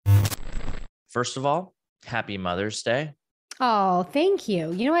first of all, happy Mother's Day. Oh, thank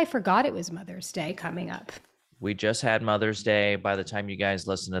you. You know, I forgot it was Mother's Day coming up. We just had Mother's Day by the time you guys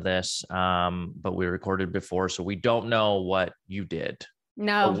listen to this, but we recorded before, so we don't know what you did. But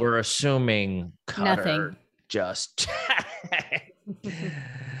No, we're assuming Cutter nothing. just.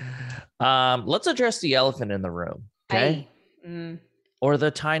 Let's address the elephant in the room, okay? I. Mm. Or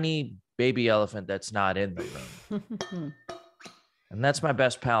the tiny baby elephant that's not in the room. And that's my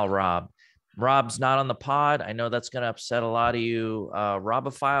best pal, Rob. Rob's not on the pod. I know that's going to upset a lot of you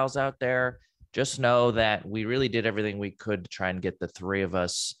Robophiles out there. Just know that we really did everything we could to try and get the three of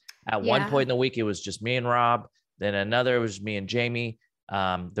us. At one Yeah. point in the week, it was just me and Rob. Then another, it was me and Jamie.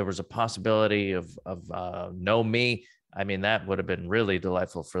 There was a possibility of no me. I mean, that would have been really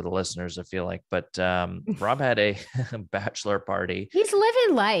delightful for the listeners, I feel like. But Rob had a bachelor party. He's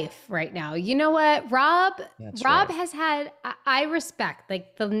living life right now. You know what? That's Rob right. has had, I respect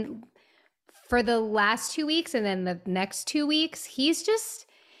like for the last 2 weeks and then the next 2 weeks, he's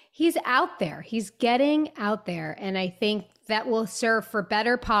out there. He's getting out there. And I think that will serve for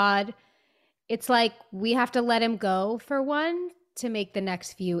better pod. It's like we have to let him go for one to make the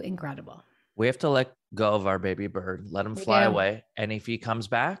next few incredible. We have to let go of our baby bird, let him We fly do. away. And if he comes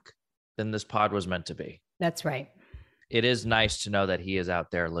back, then this pod was meant to be. That's right. It is nice to know that he is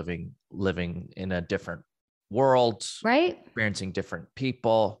out there living in a different world, Right? experiencing different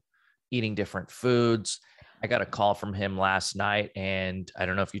people, eating different foods. I got a call from him last night, and I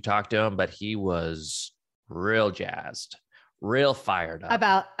don't know if you talked to him, but he was real jazzed, real fired up.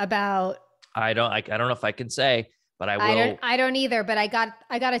 About I don't know if I can say, but I will. I don't either, but I got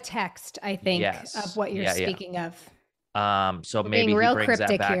a text, I think, Yes. of what you're speaking of. So We're maybe being he real brings that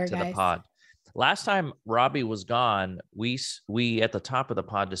cryptic back here, to the guys. pod. Last time Robbie was gone, we at the top of the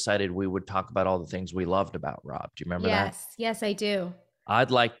pod decided we would talk about all the things we loved about Rob. Do you remember that? Yes, I do.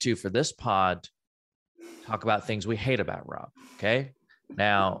 I'd like to, for this pod, talk about things we hate about Rob. Okay.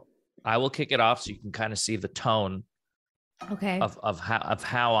 Now, I will kick it off so you can kind of see the tone Okay. of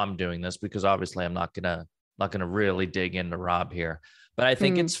how I'm doing this, because obviously I'm not gonna really dig into Rob here. But I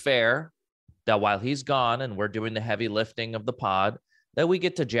think it's fair that while he's gone and we're doing the heavy lifting of the pod, that we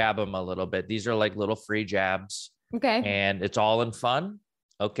get to jab him a little bit. These are like little free jabs. Okay. And it's all in fun.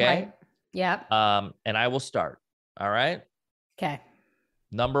 Okay. Right. Yep. And I will start. All right. Okay.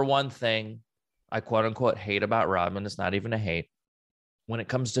 Number one thing I quote unquote hate about Rob, and it's not even a hate, when it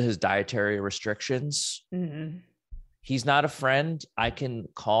comes to his dietary restrictions, he's not a friend I can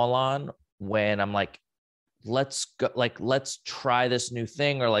call on when I'm like, let's go, like, let's try this new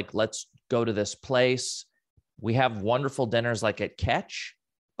thing, or like, let's go to this place. We have wonderful dinners like at Catch,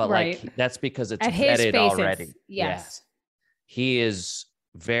 but like that's because it's at his vetted space, already. Yes. He is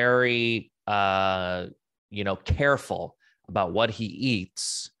very careful about what he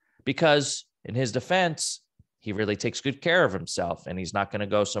eats, because in his defense, he really takes good care of himself, and he's not going to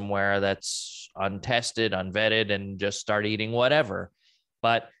go somewhere that's untested, unvetted, and just start eating whatever.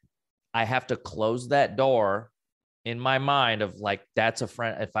 But I have to close that door in my mind of like, that's a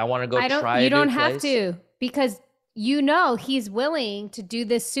friend. If I want to go try, you don't have to, because he's willing to do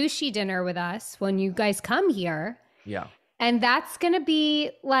this sushi dinner with us when you guys come here. Yeah. And that's going to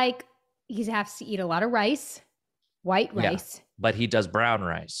be like, he has to eat a lot of rice, white rice. Yeah, but he does brown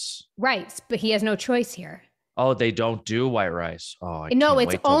rice. Rice, but he has no choice here. Oh, they don't do white rice. Oh, no,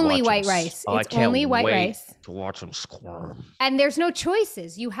 it's only white rice. It's only white rice. To watch them squirm. And there's no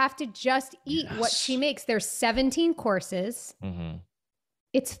choices. You have to just eat what she makes. There's 17 courses.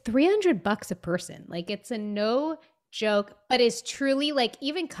 It's $300 a person. Like, it's a no joke, but it's truly like,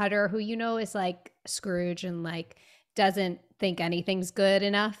 even Cutter, who is like Scrooge and like doesn't think anything's good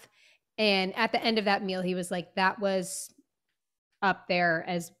enough. And at the end of that meal, he was like, that was up there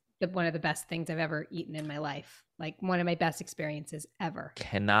as one of the best things I've ever eaten in my life. Like, one of my best experiences ever.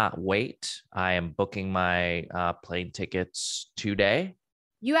 Cannot wait. I am booking my plane tickets today.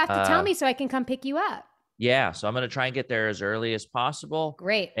 You have to tell me so I can come pick you up. Yeah. So I'm going to try and get there as early as possible.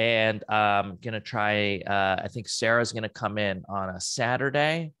 Great. And I'm going to try, I think Sarah's going to come in on a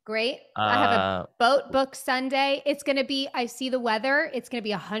Saturday. Great. I have a boat booked Sunday. It's going to be, I see the weather. It's going to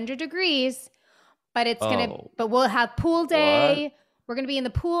be 100 degrees, but but we'll have pool day. What? We're going to be in the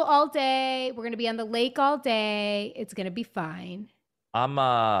pool all day. We're going to be on the lake all day. It's going to be fine. I'm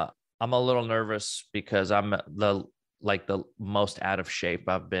a little nervous because I'm the most out of shape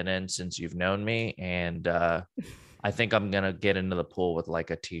I've been in since you've known me. And I think I'm going to get into the pool with like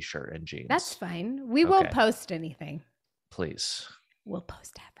a t-shirt and jeans. That's fine. We won't post anything. Please. We'll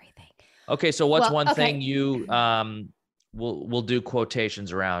post everything. Okay. So what's one thing you we'll do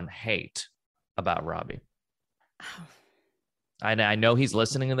quotations around hate about Robbie? Oh. I know he's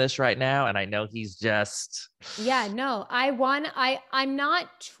listening to this right now, and I know he's just. Yeah, no, I'm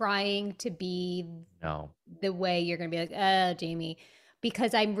not trying to be the way you're going to be like, Jamie,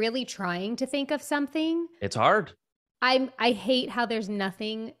 because I'm really trying to think of something. It's hard. I hate how there's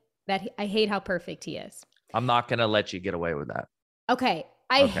nothing I hate how perfect he is. I'm not going to let you get away with that. Okay.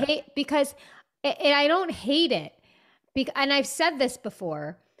 I hate because, and I don't hate it. And I've said this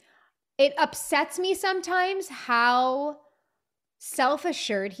before. It upsets me sometimes how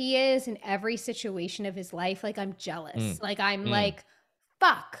self-assured he is in every situation of his life. Like, I'm jealous. Like, I'm like,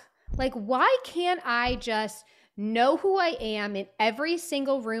 fuck. Like, why can't I just know who I am in every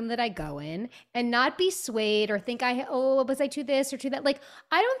single room that I go in and not be swayed or think was I too this or too that? Like,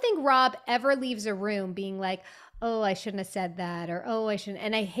 I don't think Rob ever leaves a room being like, oh, I shouldn't have said that, or, oh, I shouldn't.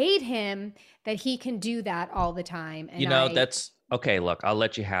 And I hate him that he can do that all the time. And that's okay. Look, I'll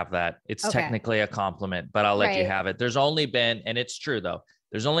let you have that. It's technically a compliment, but I'll let you have it. There's only been, and it's true though,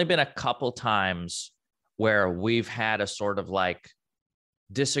 there's only been a couple times where we've had a sort of like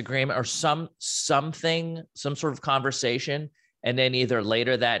disagreement or some sort of conversation. And then either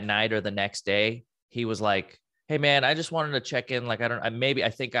later that night or the next day, he was like, hey man, I just wanted to check in. Like, I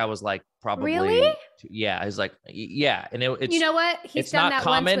think I was like, probably, really? Yeah. He's like, yeah. And it's, you know what? He's done that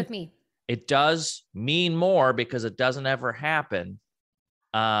common. Once with me. It does mean more because it doesn't ever happen.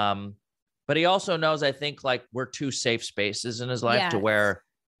 But he also knows, I think, like, we're two safe spaces in his life to where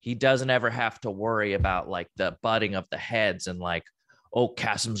he doesn't ever have to worry about like the butting of the heads and like, oh,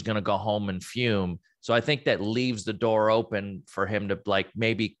 Kassem's going to go home and fume. So I think that leaves the door open for him to like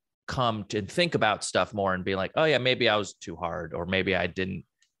maybe come to think about stuff more and be like, oh yeah, maybe I was too hard, or maybe I didn't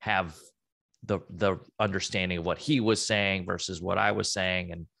have the understanding of what he was saying versus what I was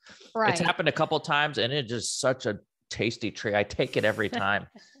saying. And it's happened a couple of times, and it's just such a tasty treat. I take it every time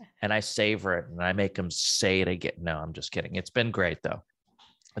and I savor it, and I make him say it again. No, I'm just kidding. It's been great though.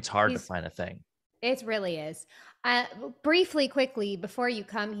 It's hard to find a thing. It really is. Briefly, quickly, before you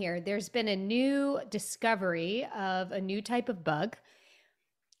come here, there's been a new discovery of a new type of bug.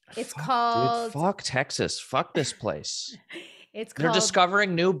 It's called... Dude, fuck Texas. Fuck this place. They're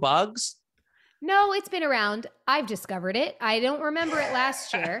discovering new bugs? No, it's been around. I've discovered it. I don't remember it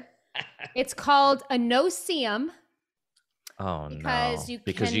last year. It's called a no-see-em. Oh, because no.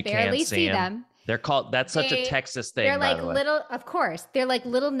 Because you barely can't see them. They're called... That's such a Texas thing, They're like by the way. little... Of course. They're like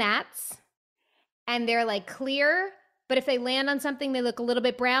little gnats. And they're like clear, but if they land on something, they look a little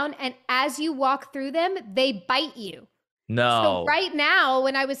bit brown. And as you walk through them, they bite you. No. So right now,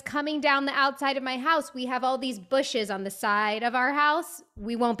 when I was coming down the outside of my house, we have all these bushes on the side of our house.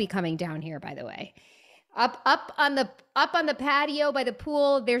 We won't be coming down here, by the way. Up on the patio by the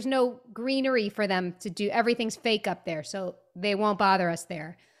pool, there's no greenery for them to do. Everything's fake up there, so they won't bother us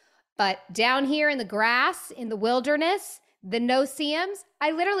there. But down here in the grass, in the wilderness, the no-see-ems, I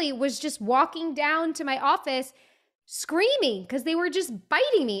literally was just walking down to my office screaming because they were just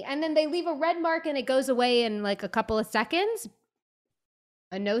biting me. And then they leave a red mark and it goes away in like a couple of seconds.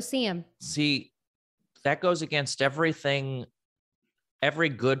 A no-see-em. See, that goes against everything. Every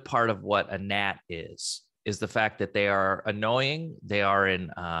good part of what a gnat is the fact that they are annoying. They are in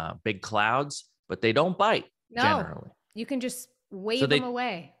big clouds, but they don't bite generally. You can just wave them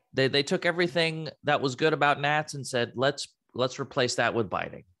away. They took everything that was good about gnats and said, let's replace that with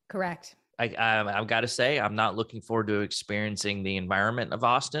biting. Correct. I've got to say, I'm not looking forward to experiencing the environment of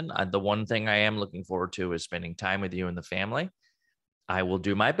Austin. The one thing I am looking forward to is spending time with you and the family. I will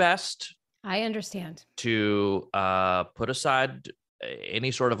do my best. I understand. To put aside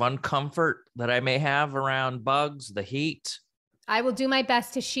any sort of uncomfort that I may have around bugs, the heat. I will do my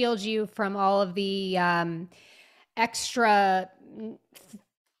best to shield you from all of the extra...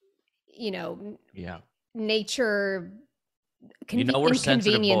 nature we're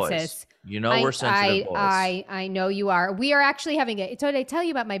sensitive boys. We're sensitive boys. I know you are. We are actually having it. So did I tell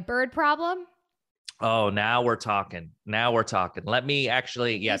you about my bird problem? Oh, now we're talking. Let me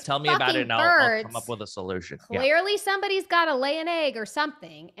actually, tell me about it and I'll come up with a solution. Clearly somebody's got to lay an egg or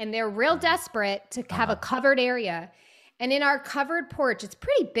something, and they're real desperate to have a covered area. And in our covered porch, it's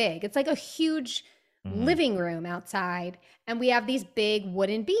pretty big. It's like a huge living room outside. And we have these big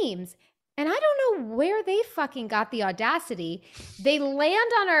wooden beams. And I don't know where they fucking got the audacity. They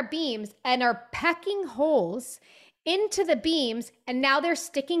land on our beams and are pecking holes into the beams. And now they're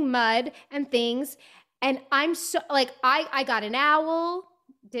sticking mud and things. And I'm so like, I got an owl.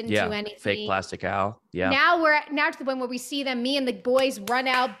 Didn't do anything. Fake plastic owl. Yeah. Now to the point where we see them, me and the boys run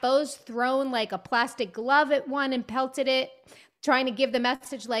out. Bo's thrown like a plastic glove at one and pelted it. trying to give the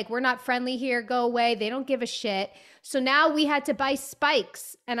message like, we're not friendly here, go away. They don't give a shit. So now we had to buy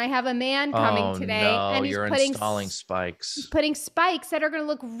spikes, and I have a man coming today, and he's installing spikes. Putting spikes that are going to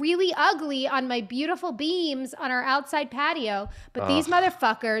look really ugly on my beautiful beams on our outside patio. But these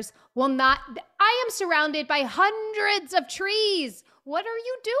motherfuckers will not. I am surrounded by hundreds of trees. What are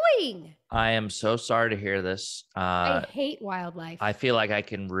you doing? I am so sorry to hear this. I hate wildlife. I feel like I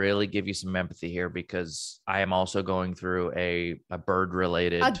can really give you some empathy here because I am also going through a bird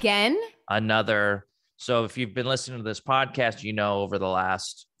related So if you've been listening to this podcast, you know, over the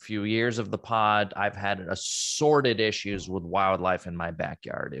last few years of the pod, I've had assorted issues with wildlife in my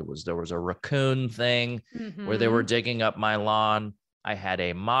backyard. There was a raccoon thing where they were digging up my lawn. I had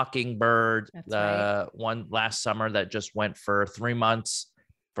a mockingbird one last summer that just went for 3 months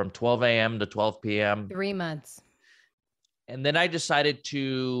from 12 a.m. to 12 p.m. 3 months. And then I decided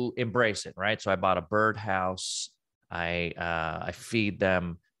to embrace it, right? So I bought a bird house. I feed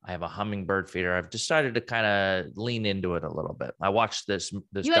them. I have a hummingbird feeder. I've decided to kind of lean into it a little bit. I watched this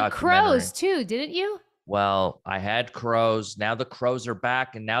You had crows too, didn't you? Well, I had crows. Now the crows are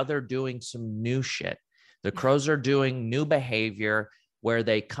back, and now they're doing some new shit. The crows are doing new behavior where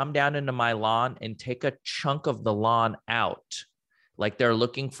they come down into my lawn and take a chunk of the lawn out. Like they're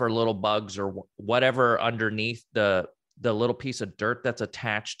looking for little bugs or whatever underneath the little piece of dirt that's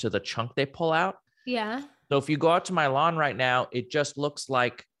attached to the chunk they pull out. Yeah. So if you go out to my lawn right now, it just looks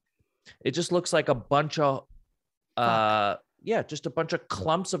like a bunch of, just a bunch of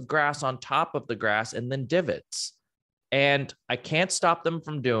clumps of grass on top of the grass and then divots. And I can't stop them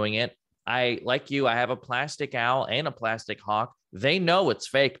from doing it. Like you, I have a plastic owl and a plastic hawk. They know it's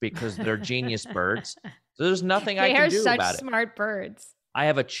fake because they're genius birds. So there's nothing I can do about it. They are such smart birds. I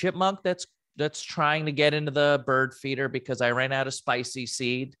have a chipmunk that's trying to get into the bird feeder because I ran out of spicy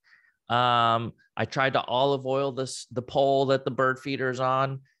seed. I tried to olive oil the pole that the bird feeder is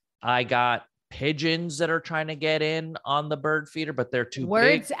on. I got pigeons that are trying to get in on the bird feeder, but they're too big.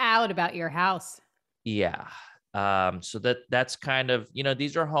 Words out about your house. Yeah. So that's kind of,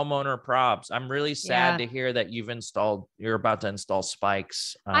 these are homeowner props. I'm really sad to hear that you're about to install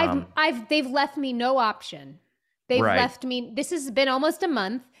spikes. They've left me no option. They've left me, this has been almost a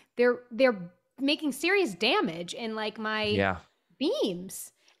month. They're making serious damage in like my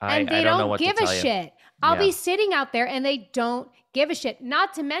beams. And they don't give a shit. I'll be sitting out there and they don't give a shit.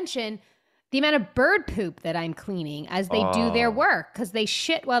 Not to mention the amount of bird poop that I'm cleaning as they do their work because they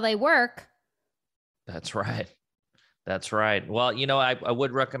shit while they work. That's right. That's right. Well, I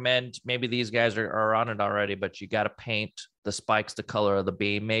would recommend, maybe these guys are on it already, but you got to paint the spikes the color of the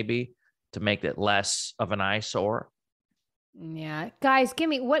beam maybe to make it less of an eyesore. Yeah. Guys, give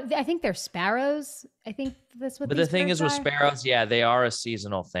me what I think they're sparrows. I think that's what. But the thing is with sparrows, they are a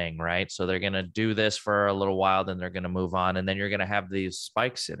seasonal thing, right? So they're going to do this for a little while, then they're going to move on, and then you're going to have these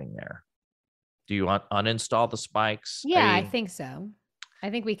spikes sitting there. Do you want uninstall the spikes? Yeah, I think so. I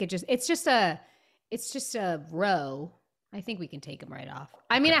think we could it's just a row. I think we can take them right off.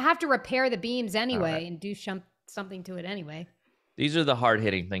 I mean, I have to repair the beams anyway and do something to it anyway. These are the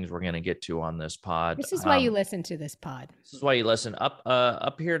hard-hitting things we're going to get to on this pod. This is why you listen to this pod. This is why you listen.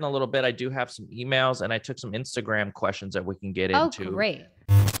 Up here in a little bit, I do have some emails, and I took some Instagram questions that we can get into. Oh, great.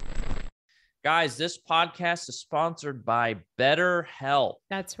 Guys, this podcast is sponsored by BetterHelp.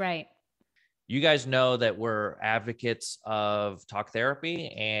 That's right. You guys know that we're advocates of talk therapy,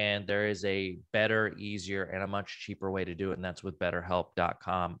 and there is a better, easier, and a much cheaper way to do it, and that's with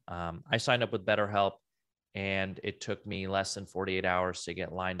BetterHelp.com. I signed up with BetterHelp, and it took me less than 48 hours to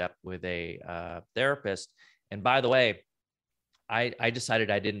get lined up with a therapist. And by the way, I decided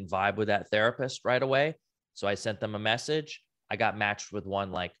I didn't vibe with that therapist right away. So I sent them a message. I got matched with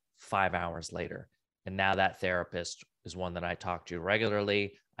one like 5 hours later. And now that therapist is one that I talk to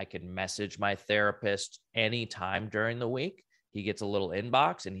regularly. I can message my therapist anytime during the week. He gets a little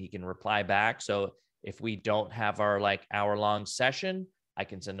inbox and he can reply back. So if we don't have our like hour-long session, I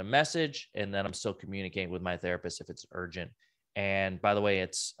can send a message and then I'm still communicating with my therapist if it's urgent. And by the way,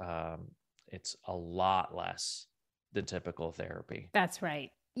 it's a lot less than typical therapy. That's right.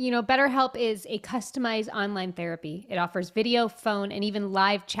 BetterHelp is a customized online therapy. It offers video, phone, and even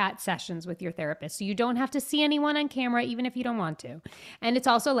live chat sessions with your therapist. So you don't have to see anyone on camera, even if you don't want to. And it's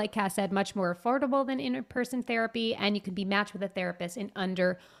also, like Cass said, much more affordable than in-person therapy. And you can be matched with a therapist in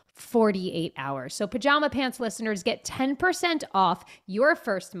under 48 hours. So Pajama Pants listeners get 10% off your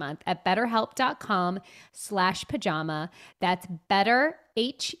first month at betterhelp.com/pajama. That's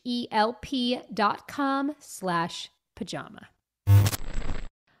betterhelp.com/pajama.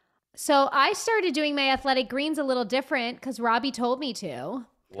 So I started doing my athletic greens a little different because Robbie told me to.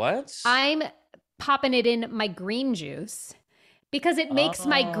 What? I'm popping it in my green juice. because it makes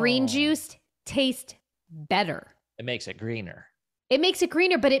my green juice taste better. It makes it greener. It makes it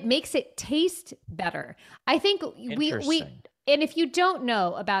greener, but it makes it taste better. I think we and if you don't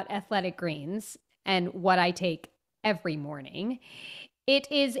know about Athletic Greens and what I take every morning,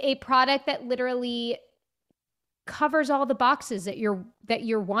 it is a product that literally covers all the boxes that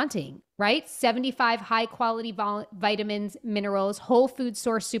you're wanting, right? 75 high quality vitamins, minerals, whole food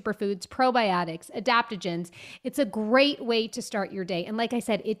source superfoods, probiotics, adaptogens. It's a great way to start your day. And like I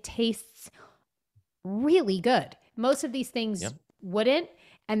said, it tastes really good. Most of these things wouldn't,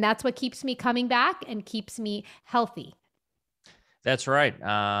 and that's what keeps me coming back and keeps me healthy. That's right.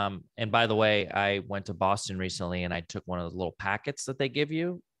 And by the way, I went to Boston recently and I took one of the little packets that they give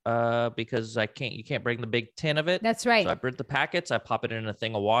you because you can't bring the big tin of it. That's right. So I bring the packets, I pop it in a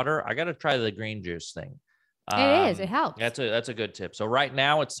thing of water. I got to try the green juice thing. It helps. That's a good tip. So right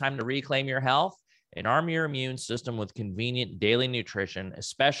now it's time to reclaim your health and arm your immune system with convenient daily nutrition,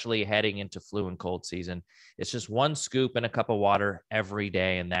 especially heading into flu and cold season. It's just one scoop in a cup of water every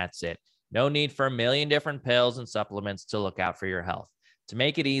day, and that's it. No need for a million different pills and supplements to look out for your health. To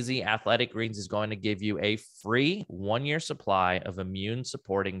make it easy, Athletic Greens is going to give you a free 1-year supply of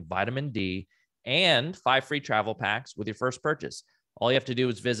immune-supporting vitamin D and 5 free travel packs with your first purchase. All you have to do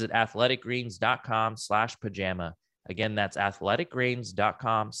is visit athleticgreens.com/pajama. Again, that's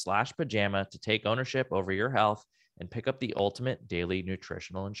athleticgreens.com/pajama to take ownership over your health and pick up the ultimate daily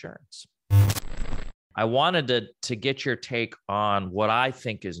nutritional insurance. I wanted to get your take on what I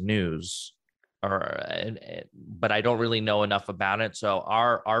think is news, but I don't really know enough about it. So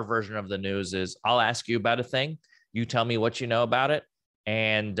our version of the news is I'll ask you about a thing, you tell me what you know about it,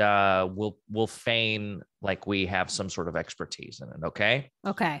 and we'll feign like we have some sort of expertise in it. Okay.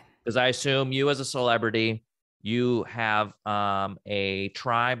 Because I assume you as a celebrity, you have a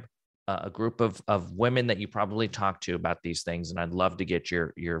tribe, a group of women that you probably talk to about these things. And I'd love to get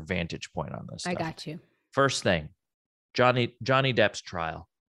your vantage point on this stuff. I got you. First thing, Johnny Depp's trial.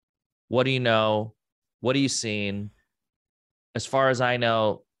 What do you know? What have you seen? As far as I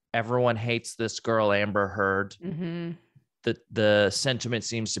know, everyone hates this girl, Amber Heard. Mm-hmm. The sentiment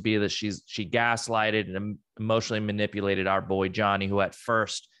seems to be that she gaslighted and emotionally manipulated our boy Johnny, who at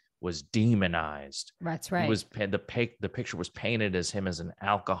first was demonized. That's right. The picture was painted as him as a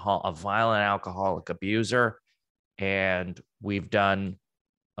violent alcoholic abuser. And we've done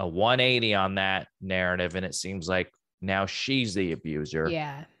a 180 on that narrative. And it seems like now she's the abuser.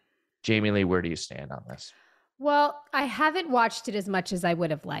 Yeah. Jamie Lee, where do you stand on this? Well, I haven't watched it as much as I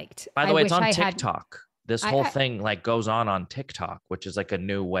would have liked. By the way, it's on TikTok. This whole thing like goes on TikTok, which is like a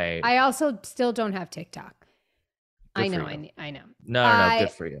new way. I also still don't have TikTok. I know. No,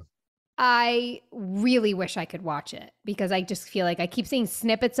 good for you. I really wish I could watch it because I just feel like I keep seeing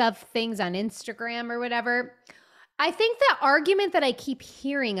snippets of things on Instagram or whatever. I think the argument that I keep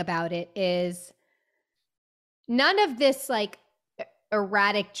hearing about it is none of this like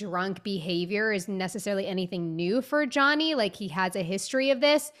erratic drunk behavior is necessarily anything new for Johnny. Like he has a history of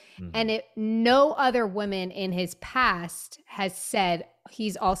this, and no other woman in his past has said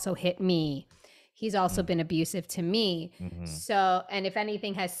he's also hit me. He's also been abusive to me. So, and if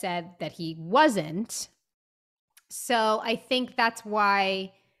anything has said that he wasn't. So I think that's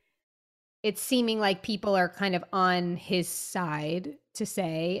why it's seeming like people are kind of on his side to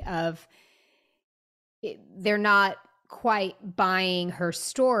say of they're not quite buying her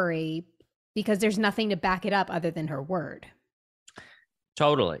story because there's nothing to back it up other than her word.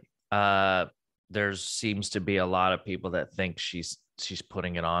 Totally. There seems to be a lot of people that think she's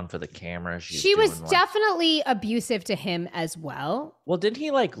putting it on for the camera. She was definitely abusive to him as well. Well, didn't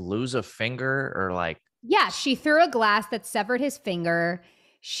he like lose a finger or like? Yeah, she threw a glass that severed his finger.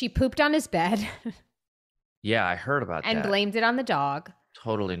 She pooped on his bed. Yeah, I heard about that. And blamed it on the dog.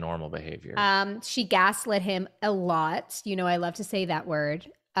 Totally normal behavior. She gaslit him a lot. You know, I love to say that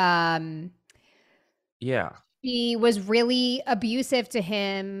word. Yeah. She was really abusive to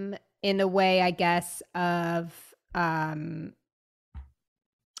him in a way, I guess, of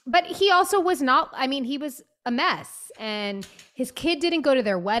but he also was not, I mean, he was a mess, and his kid didn't go to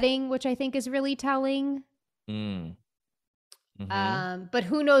their wedding, which I think is really telling. But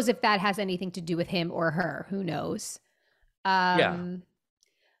who knows if that has anything to do with him or her? Who knows? Yeah.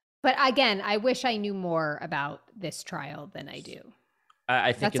 But again, I wish I knew more about this trial than I do.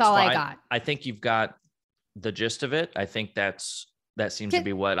 I think that's all I got. I think you've got the gist of it. I think that seems to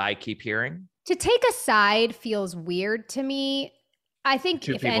be what I keep hearing. To take a side feels weird to me. I think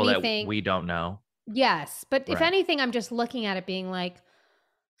if anything, that we don't know. Yes. But if anything, I'm just looking at it being like,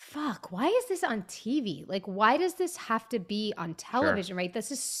 fuck, why is this on TV? Like, why does this have to be on television, right?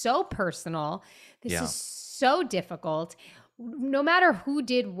 This is so personal. This is so difficult. no matter who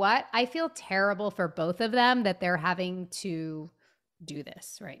did what, I feel terrible for both of them that they're having to do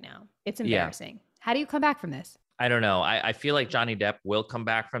this right now. It's embarrassing. Yeah. How do you come back from this? I don't know. I feel like Johnny Depp will come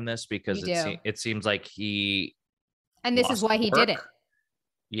back from this because it seems like he. And this is why he did it.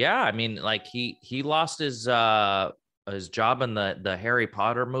 Yeah, I mean, like he lost his job in the Harry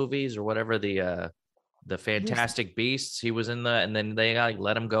Potter movies or whatever, the Fantastic Beasts. He was in and then they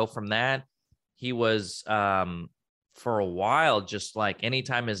let him go from that. He was for a while, just like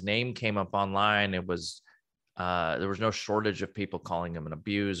anytime his name came up online, it was there was no shortage of people calling him an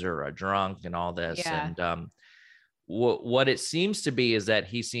abuser, a drunk, and all this. Yeah. And what it seems to be is that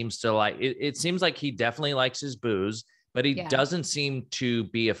he seems to like it seems like he definitely likes his booze, but he doesn't seem to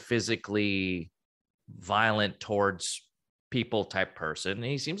be a physically violent towards people type person.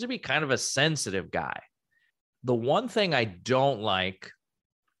 He seems to be kind of a sensitive guy. The one thing I don't like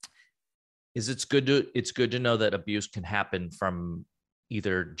is it's good to know that abuse can happen from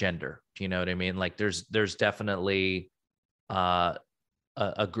either gender. Do you know what I mean? Like there's definitely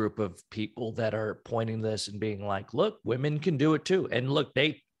a group of people that are pointing this and being like, look, women can do it too. And look,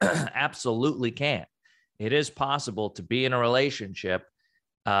 they absolutely can. It is possible to be in a relationship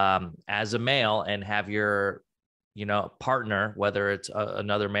as a male and have your, partner, whether it's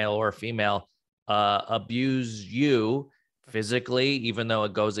another male or a female, abuse you physically, even though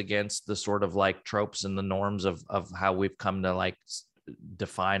it goes against the sort of like tropes and the norms of how we've come to like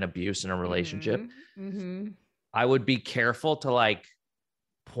define abuse in a relationship. Mm-hmm. I would be careful to like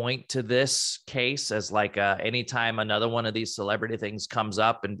point to this case as like anytime another one of these celebrity things comes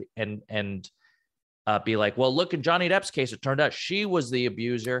up and be like, well, look, in Johnny Depp's case, it turned out she was the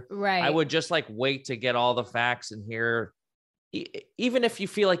abuser. Right. I would just like wait to get all the facts and hear, even if you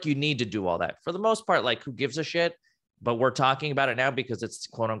feel like you need to do all that. For the most part, like who gives a shit? But we're talking about it now because it's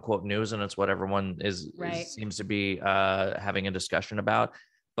quote unquote news and it's what everyone seems to be having a discussion about.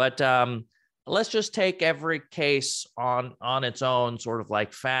 But let's just take every case on its own sort of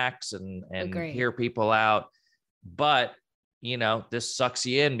like facts and hear people out. But this sucks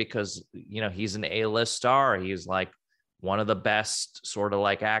you in because, he's an A-list star. He's like one of the best sort of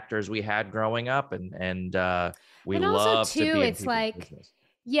like actors we had growing up. And we love to be in it's like, business.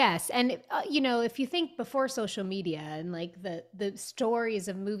 Yes. And, if you think before social media and like the stories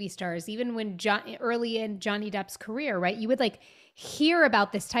of movie stars, even when early in Johnny Depp's career, right, you would like hear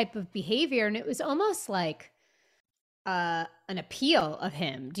about this type of behavior. And it was almost like an appeal of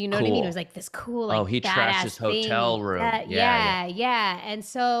him. Do you know what I mean? It was like this cool, like, he trashed his hotel room. Yeah. And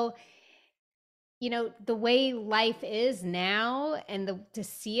so, the way life is now and to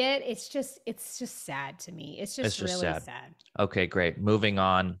see it, it's just sad to me. It's just really sad. Okay, great. Moving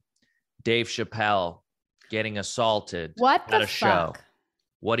on. Dave Chappelle getting assaulted at a show.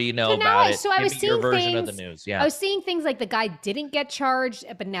 What do you know about it? So I was seeing your version of the news. Yeah. I was seeing things like the guy didn't get charged,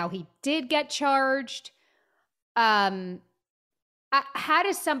 but now he did get charged. How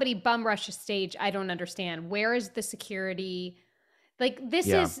does somebody bum rush a stage? I don't understand. Where is the security? Like this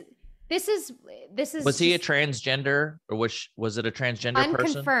is. Was he a transgender or was it a transgender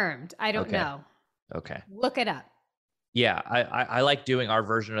person? Unconfirmed. I don't know. Okay. Look it up. Yeah. I like doing our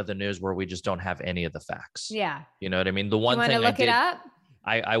version of the news where we just don't have any of the facts. Yeah. You know what I mean? The one thing look it up?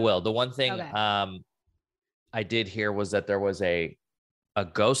 I will. The one thing I did hear was that there was a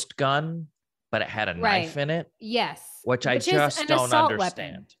ghost gun, but it had a knife in it. Yes. Which I just don't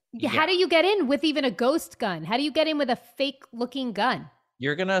understand. Yeah. How do you get in with even a ghost gun? How do you get in with a fake looking gun?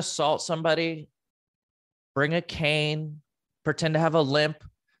 You're going to assault somebody, bring a cane, pretend to have a limp,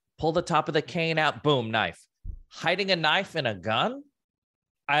 pull the top of the cane out, boom, knife. Hiding a knife in a gun?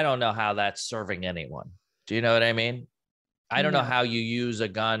 I don't know how that's serving anyone. Do you know what I mean? I don't know how you use a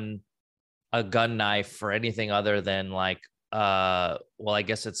gun knife for anything other than like, I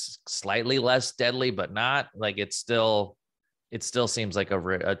guess it's slightly less deadly, but not like it still seems like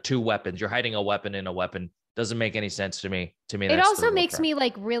a two weapons. You're hiding a weapon in a weapon. Doesn't make any sense to me. It also makes me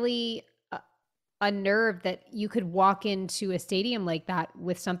like really unnerved that you could walk into a stadium like that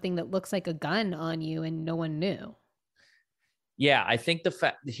with something that looks like a gun on you and no one knew. Yeah, I think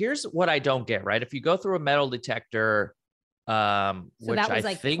here's what I don't get, right? If you go through a metal detector, which I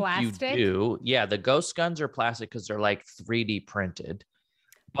like think plastic? You do. Yeah, the ghost guns are plastic because they're like 3D printed.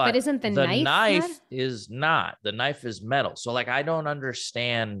 But isn't the knife is not. The knife is metal. So like I don't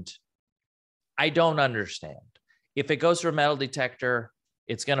understand. If it goes through a metal detector,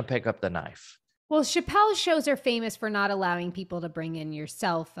 it's going to pick up the knife. Well, Chappelle's shows are famous for not allowing people to bring in your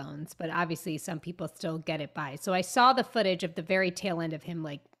cell phones, but obviously some people still get it by. So I saw the footage of the very tail end of him,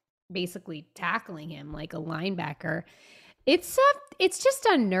 like basically tackling him like a linebacker. It's just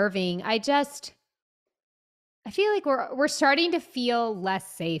unnerving. I feel like we're starting to feel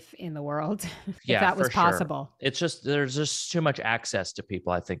less safe in the world. If that was possible. Sure. It's just there's just too much access to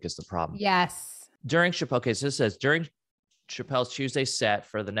people, I think, is the problem. Yes. During Chappelle, okay, so this says during Chappelle's Tuesday set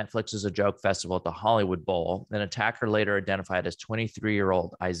for the Netflix is a Joke festival at the Hollywood Bowl, an attacker later identified as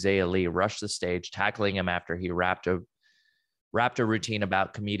 23-year-old Isaiah Lee rushed the stage, tackling him after he rapped a routine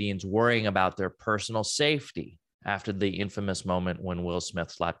about comedians worrying about their personal safety after the infamous moment when Will Smith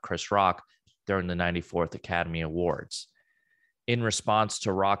slapped Chris Rock during the 94th Academy Awards in response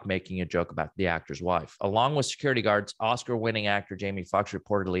to Rock making a joke about the actor's wife. Along with security guards, Oscar-winning actor Jamie Foxx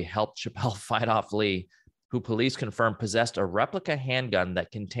reportedly helped Chappelle fight off Lee, who police confirmed possessed a replica handgun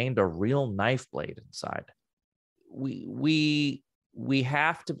that contained a real knife blade inside. We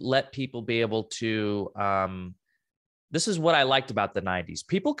have to let people be able to, this is what I liked about the 90s.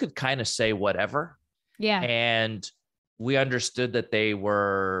 People could kind of say whatever. Yeah. And we understood that they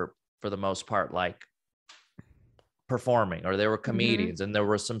were, for the most part, like performing, or they were comedians, and there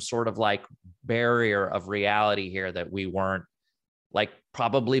was some sort of like barrier of reality here that we weren't like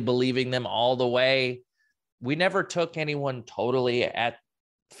probably believing them all the way. We never took anyone totally at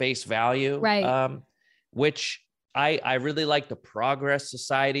face value, right? Which I really like the progress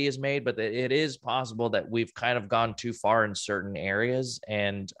society has made, but it is possible that we've kind of gone too far in certain areas,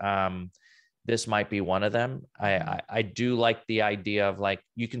 and this might be one of them. I do like the idea of like,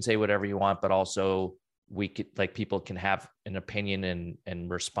 you can say whatever you want, but also we could, like, people can have an opinion and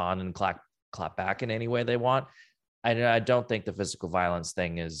respond and clap back in any way they want. I don't think the physical violence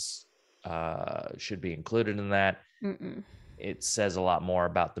thing is should be included in that. Mm-mm. It says a lot more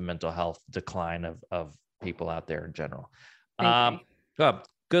about the mental health decline of people out there in general.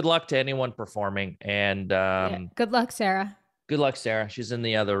 Good luck to anyone performing, and good luck, Sarah. Good luck, Sarah. She's in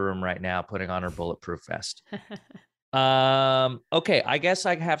the other room right now putting on her bulletproof vest. Okay, I guess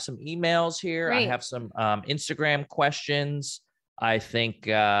I have some emails here. Great. I have some Instagram questions. I think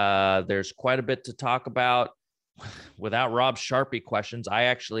there's quite a bit to talk about. Without Rob's Sharpie questions, I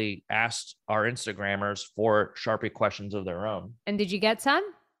actually asked our Instagrammers for Sharpie questions of their own. And did you get some?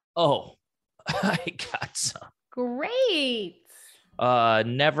 Oh, I got some. Great.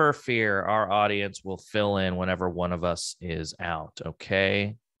 Never fear. Our audience will fill in whenever one of us is out.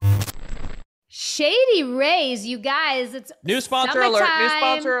 Okay. Shady Rays, you guys, it's new sponsor alert. New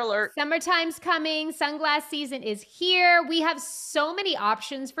sponsor alert. Summertime's coming. Sunglass season is here. We have so many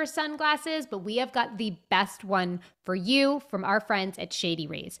options for sunglasses, but we have got the best one for you from our friends at Shady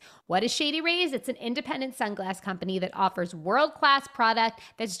Rays. What is Shady Rays? It's an independent sunglass company that offers world-class product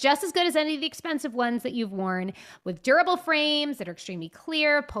that's just as good as any of the expensive ones that you've worn, with durable frames that are extremely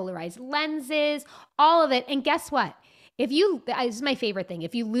clear, polarized lenses, all of it. And guess what? This is my favorite thing.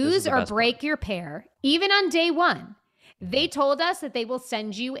 If you lose or break your pair, even on day one, they told us that they will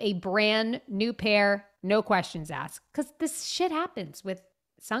send you a brand new pair, no questions asked. Because this shit happens with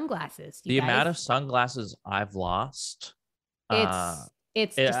sunglasses. The amount of sunglasses I've lost.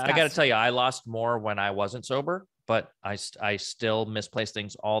 It's disgusting. I got to tell you, I lost more when I wasn't sober, but I still misplace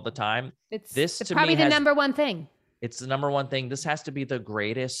things all the time. It's probably the number one thing. It's the number one thing. This has to be the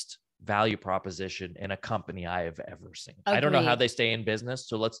greatest value proposition in a company I have ever seen. Agreed. I don't know how they stay in business,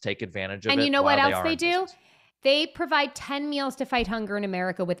 so let's take advantage of it. And you know what else they do? They provide 10 meals to fight hunger in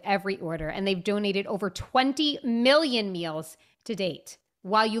America with every order, and they've donated over 20 million meals to date.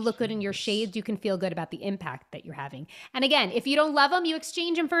 While you look good in your shades, you can feel good about the impact that you're having. And again, if you don't love them, you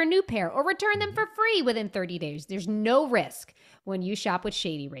exchange them for a new pair or return them for free within 30 days. There's no risk when you shop with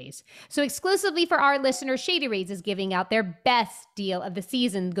Shady Rays. So exclusively for our listeners, Shady Rays is giving out their best deal of the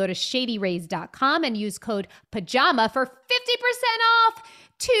season. Go to shadyrays.com and use code PAJAMA for 50% off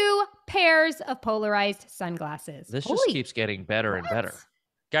 2 pairs of polarized sunglasses. This just keeps getting better and better.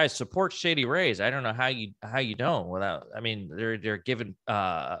 Guys, support Shady Rays. I don't know how you don't without. I mean, they're giving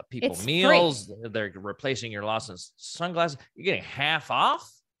people meals. Free. They're replacing your lost sunglasses. You're getting half off.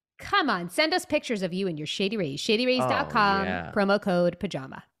 Come on, send us pictures of you and your Shady Rays. ShadyRays.com. Promo code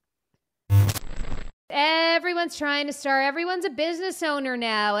PAJAMA. Everyone's trying to start. Everyone's a business owner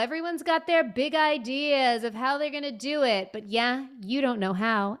now. Everyone's got their big ideas of how they're going to do it. But yeah, you don't know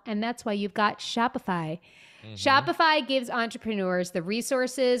how, and that's why you've got Shopify. Mm-hmm. Shopify gives entrepreneurs the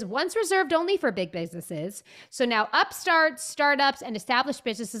resources once reserved only for big businesses. So now upstarts, startups, and established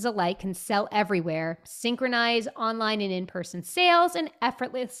businesses alike can sell everywhere, synchronize online and in-person sales, and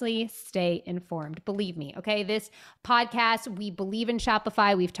effortlessly stay informed. Believe me, okay? This podcast, we believe in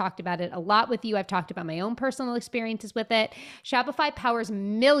Shopify. We've talked about it a lot with you. I've talked about my own personal experiences with it. Shopify powers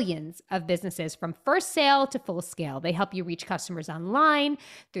millions of businesses from first sale to full scale. They help you reach customers online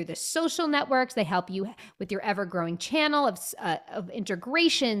through the social networks. They help you with with your ever-growing channel of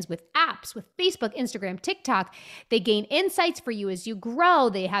integrations with apps, with Facebook, Instagram, TikTok. They gain insights for you as you grow.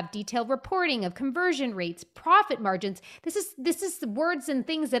 They have detailed reporting of conversion rates, profit margins. This is the words and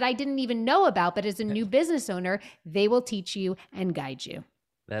things that I didn't even know about, but as a new business owner, they will teach you and guide you.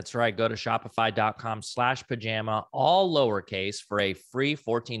 That's right. Go to shopify.com/pajama, all lowercase, for a free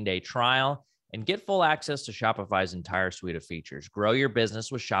 14-day trial and get full access to Shopify's entire suite of features. Grow your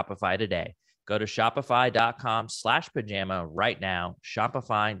business with Shopify today. Go to shopify.com/pajama right now.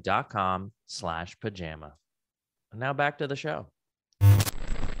 Shopify.com/pajama. And now back to the show.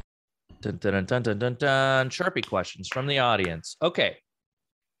 Dun, dun, dun, dun, dun, dun. Sharpie questions from the audience. Okay.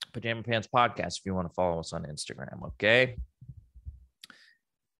 Pajama Pants Podcast, if you want to follow us on Instagram. Okay.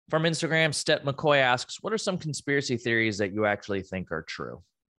 From Instagram, Stet McCoy asks, what are some conspiracy theories that you actually think are true?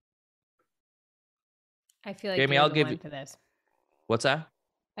 I feel like Jamie, you're I'll the give one you for this. What's that?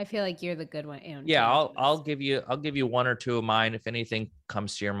 I feel like you're the good one. Yeah, I'll give you one or two of mine. If anything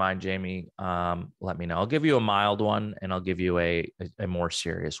comes to your mind, Jamie, let me know. I'll give you a mild one and I'll give you a more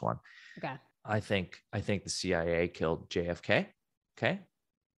serious one. Okay. I think the CIA killed JFK. Okay.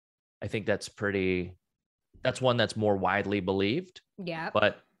 I think that's one that's more widely believed. Yeah.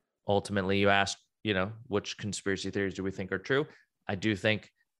 But ultimately you asked, which conspiracy theories do we think are true? I do think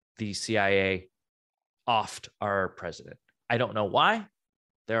the CIA offed our president. I don't know why.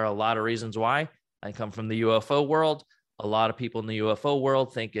 There are a lot of reasons why. I come from the UFO world. A lot of people in the UFO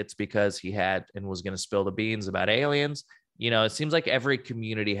world think it's because he had and was going to spill the beans about aliens. It seems like every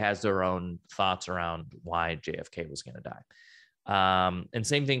community has their own thoughts around why JFK was going to die. And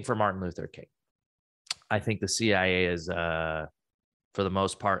same thing for Martin Luther King. I think the CIA is, for the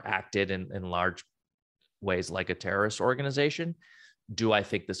most part, acted in large ways like a terrorist organization. Do I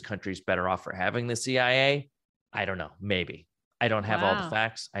think this country's better off for having the CIA? I don't know. Maybe. I don't have all the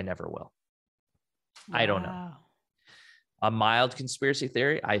facts. I never will. Wow. I don't know. A mild conspiracy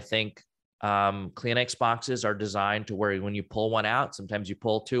theory. I think Kleenex boxes are designed to where when you pull one out, sometimes you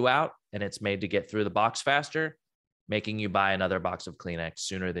pull two out, and it's made to get through the box faster, making you buy another box of Kleenex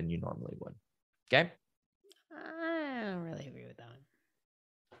sooner than you normally would. Okay? I don't really agree with that one.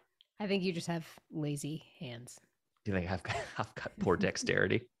 I think you just have lazy hands. Do you think I've got poor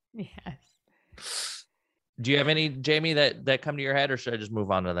dexterity? Yes. Do you have any, Jamie, that come to your head, or should I just move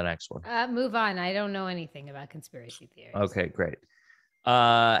on to the next one? Move on. I don't know anything about conspiracy theories. Okay, great.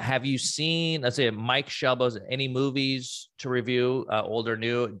 Have you seen, let's say, Mike Shelbo's any movies to review, old or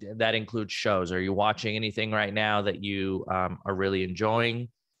new? That includes shows. Are you watching anything right now that you are really enjoying?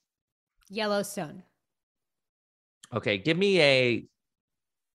 Yellowstone. Okay, give me a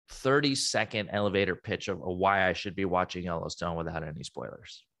 30-second elevator pitch of why I should be watching Yellowstone without any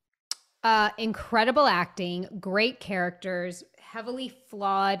spoilers. Incredible acting, great characters, heavily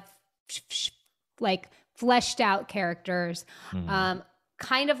flawed, like fleshed out characters.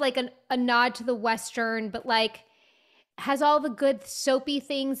 Kind of like a nod to the Western, but like has all the good soapy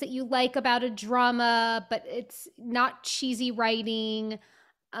things that you like about a drama, but it's not cheesy writing,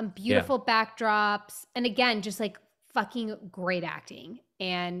 beautiful backdrops. And again, just like fucking great acting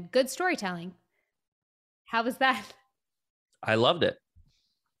and good storytelling. How was that? I loved it.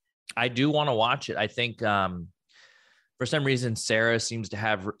 I do want to watch it. I think for some reason Sarah seems to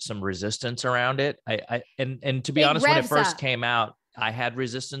have some resistance around it. And to be honest, when it first came out, I had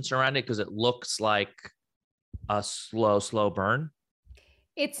resistance around it because it looks like a slow burn.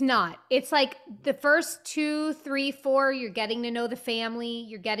 It's not. It's like the first 2, 3, 4, you're getting to know the family,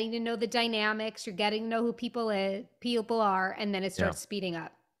 you're getting to know the dynamics, you're getting to know who people are, and then it starts speeding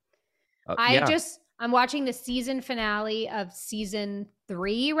up. I'm watching the season finale of season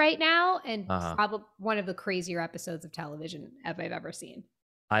 3 right now, and probably one of the crazier episodes of television I've ever seen.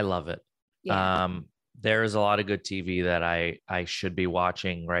 I love it. Yeah. There is a lot of good TV that I should be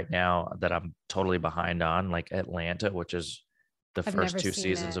watching right now that I'm totally behind on, like Atlanta, which is the first 2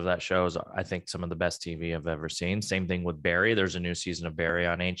 seasons of that show is, I think, some of the best TV I've ever seen. Same thing with Barry. There's a new season of Barry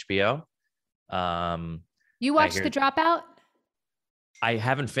on HBO. You watched The Dropout? I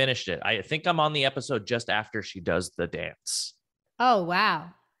haven't finished it. I think I'm on the episode just after she does the dance. Oh, wow.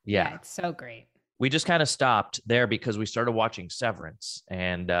 Yeah, it's so great. We just kind of stopped there because we started watching Severance.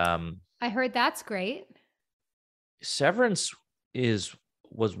 And I heard that's great. Severance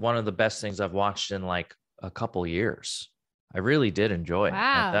was one of the best things I've watched in like a couple years. I really did enjoy it.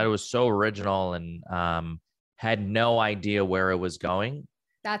 Wow. I thought it was so original and had no idea where it was going.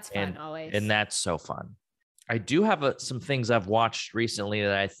 That's fun always. And that's so fun. I do have some things I've watched recently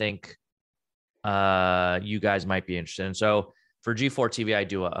that I think you guys might be interested in. So for G4 TV, I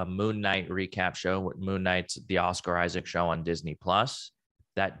do a Moon Knight recap show. Moon Knight's the Oscar Isaac show on Disney Plus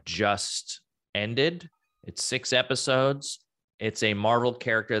that just ended. It's 6 episodes. It's a Marvel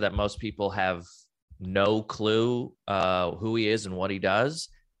character that most people have no clue who he is and what he does.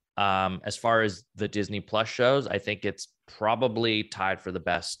 As far as the Disney Plus shows, I think it's probably tied for the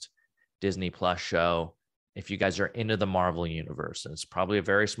best Disney Plus show if you guys are into the Marvel universe. And it's probably a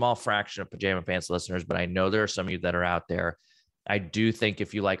very small fraction of Pajama Pants listeners, but I know there are some of you that are out there. I do think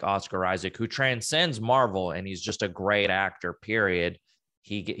if you like Oscar Isaac, who transcends Marvel and he's just a great actor, period,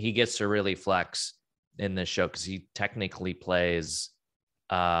 he gets to really flex in this show because he technically plays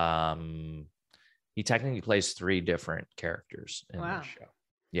 3 different characters in this show.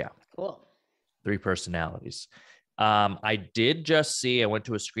 Yeah. Cool. 3 personalities. I went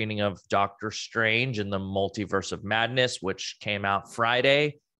to a screening of Doctor Strange in the Multiverse of Madness, which came out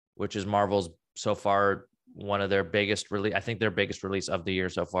Friday, which is Marvel's so far one of their biggest release. I think their biggest release of the year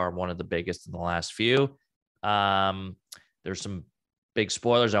so far, one of the biggest in the last few. There's some big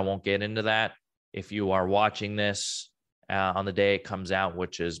spoilers. I won't get into that. If you are watching this on the day it comes out,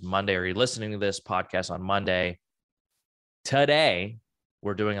 which is Monday, or you're listening to this podcast on Monday, today,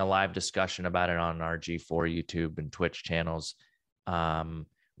 we're doing a live discussion about it on our G4 YouTube and Twitch channels, where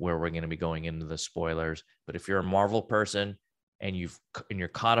we're going to be going into the spoilers. But if you're a Marvel person and you're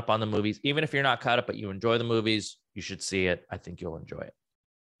caught up on the movies, even if you're not caught up, but you enjoy the movies, you should see it. I think you'll enjoy it.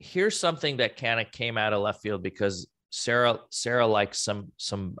 Here's something that kind of came out of left field because Sarah likes some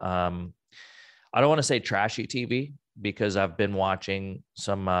I don't want to say trashy TV because I've been watching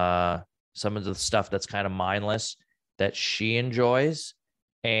some of the stuff that's kind of mindless that she enjoys.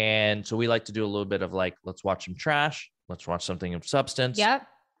 And so we like to do a little bit of like, let's watch some trash. Let's watch something of substance. Yep.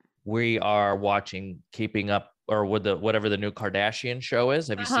 We are watching Keeping Up or with whatever the new Kardashian show is.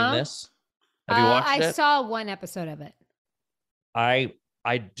 Have you seen this? Have you watched it? I saw 1 episode of it. I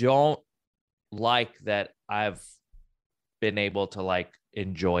don't like that I've been able to like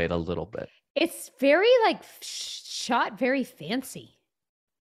enjoy it a little bit. It's very like shot very fancy.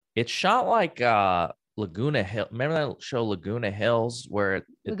 It's shot like Laguna Hill. Remember that show Laguna Hills where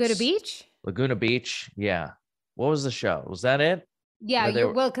Laguna Beach? Laguna Beach. Yeah. What was the show? Was that it? Yeah,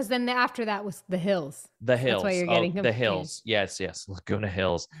 because then after that was The Hills. The Hills. That's why you're getting The Hills. Yes. Laguna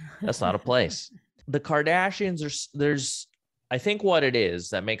Hills. That's not a place. The Kardashians there's I think what it is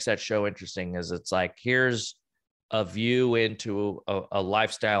that makes that show interesting is it's like, here's a view into a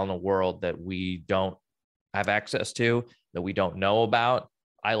lifestyle in a world that we don't have access to, that we don't know about.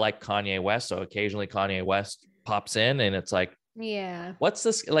 I like Kanye West, so occasionally Kanye West pops in and it's like, yeah, what's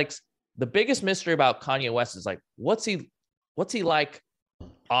this? Like the biggest mystery about Kanye West is like, what's he like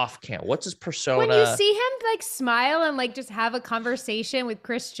off camera? What's his persona? When you see him like smile and like just have a conversation with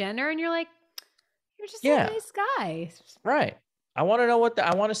Kris Jenner and you're like, you're just a nice guy. Right. I want to know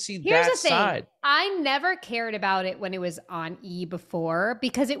I want to see Here's that the thing. side. I never cared about it when it was on E before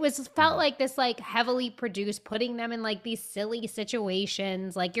because it felt like this like heavily produced, putting them in like these silly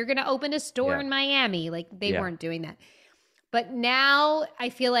situations. Like you're going to open a store in Miami. Like they weren't doing that. But now I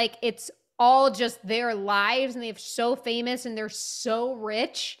feel like it's all just their lives and they're so famous and they're so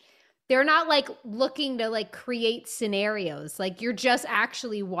rich. They're not like looking to like create scenarios. Like you're just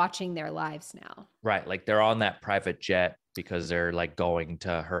actually watching their lives now. Right. Like they're on that private jet because they're like going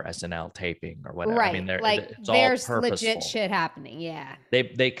to her SNL taping or whatever. Right. I mean, there's legit shit happening. Yeah.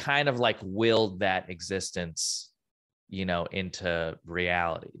 They kind of like willed that existence, into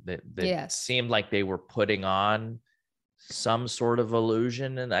reality. That seemed like they were putting on some sort of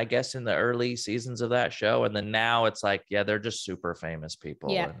illusion, and I guess in the early seasons of that show, and then now it's like, they're just super famous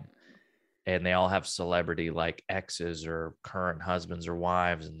people. Yeah. And they all have celebrity like exes or current husbands or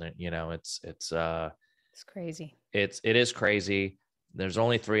wives, and it's crazy. It is crazy. There's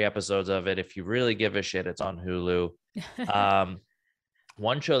only 3 episodes of it. If you really give a shit, it's on Hulu.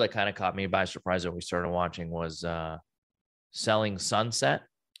 One show that kind of caught me by surprise that we started watching was Selling Sunset.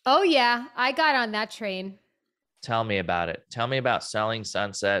 Oh yeah, I got on that train. Tell me about it. Tell me about Selling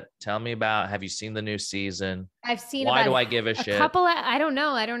Sunset. Tell me about, have you seen the new season? I've seen Why do I give a shit? I don't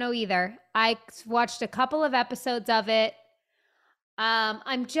know. I don't know either. I watched a couple of episodes of it.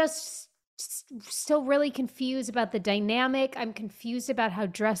 I'm just still really confused about the dynamic. I'm confused about how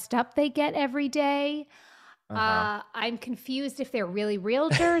dressed up they get every day. I'm confused if they're really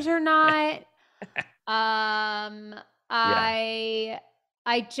realtors or not.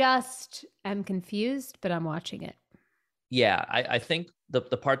 I just am confused, but I'm watching it. Yeah, I think the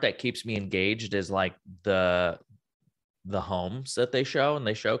part that keeps me engaged is like the homes that they show and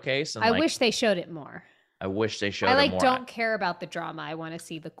they showcase. And I wish they showed it more. I wish they showed it more. Don't care about the drama. I want to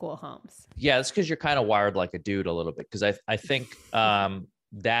see the cool homes. Yeah, that's because you're kind of wired like a dude a little bit. Because I think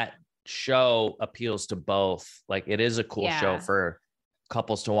that show appeals to both. Like it is a cool show for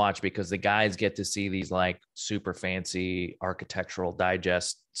couples to watch because the guys get to see these like super fancy architectural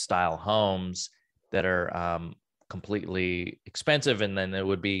digest style homes that are completely expensive. And then it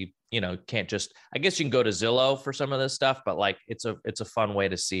would be, can't just, I guess you can go to Zillow for some of this stuff, but like it's a fun way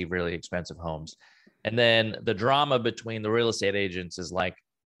to see really expensive homes. And then the drama between the real estate agents is like,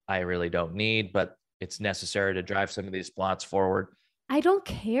 I really don't need, but it's necessary to drive some of these plots forward. I don't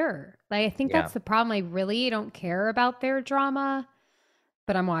care. Like, I think that's the problem. I really don't care about their drama,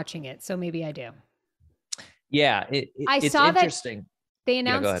 but I'm watching it. So maybe I do. Yeah. It's saw interesting. That they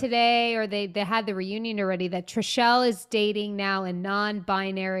announced today, or they had the reunion already, that Trishelle is dating now a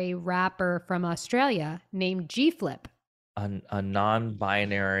non-binary rapper from Australia named G-Flip. A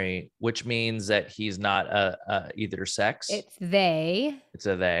non-binary, which means that he's not either sex. It's they. It's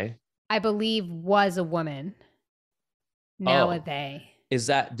a they. I believe was a woman. Now a they. Is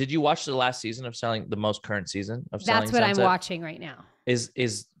that? Did you watch the last season of the most current season of Selling Sunset? That's what I'm watching right now. Is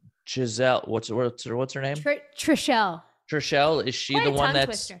Giselle? What's her name? Trishelle. Trishelle, is she the one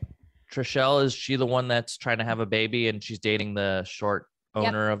that's? Trishelle, is she the one that's trying to have a baby and she's dating the short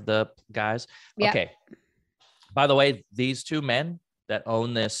owner of the guys? Yep. Okay. By the way, these two men that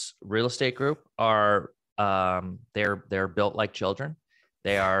own this real estate group are they're built like children.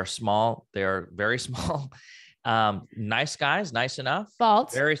 They are small. They are very small. Nice guys, nice enough.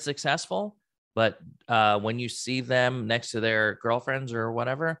 Bald. Very successful. But when you see them next to their girlfriends or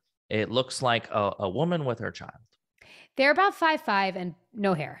whatever, it looks like a woman with her child. They're about 5'5" and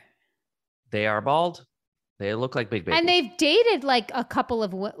no hair. They are bald. They look like big babies. And they've dated like a couple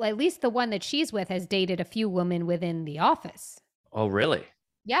of, at least the one that she's with has dated a few women within the office. Oh, really?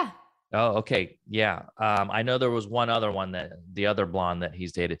 Yeah. Oh, okay. Yeah. I know there was one other one, that the other blonde that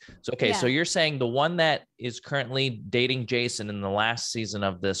he's dated. So, okay. Yeah. So you're saying the one that is currently dating Jason in the last season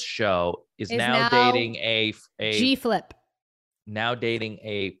of this show is now dating a G-Flip. Now dating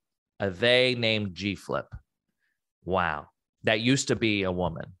a they named G-Flip. Wow. That used to be a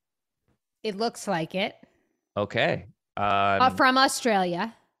woman. It looks like it. Okay. From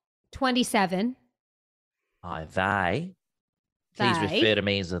Australia, 27. They. Please refer to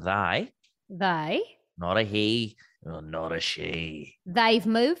me as a they. They. Not a he, or not a she. They've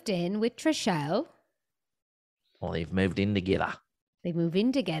moved in with Trishelle. Well, they've moved in together. They move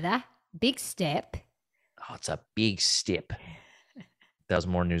in together. Big step. Oh, it's a big step. That was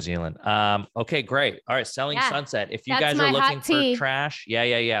more New Zealand. Okay, great. All right, Selling Sunset. If you guys are looking for trash,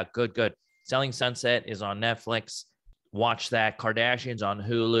 yeah. Good. Selling Sunset is on Netflix. Watch that. Kardashians on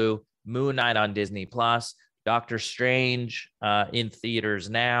Hulu. Moon Knight on Disney Plus. Doctor Strange in theaters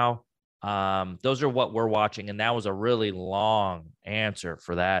now. Those are what we're watching. And that was a really long answer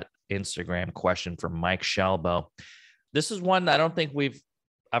for that Instagram question from Mike Shelbo. This is one I don't think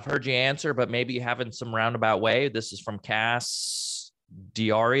I've heard you answer, but maybe you have in some roundabout way. This is from Cass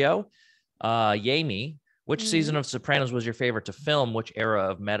Diario. Yami, which season of Sopranos was your favorite to film? Which era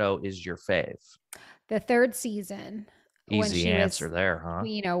of Meadow is your fave? The third season. Easy answer there,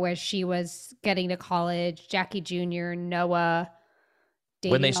 huh? Where she was getting to college, Jackie Jr., Noah.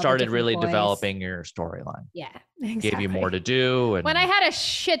 When they started really developing your storyline. Yeah, exactly. Gave you more to do. And when I had a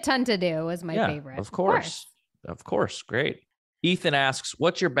shit ton to do was my favorite. Of course. Great. Ethan asks,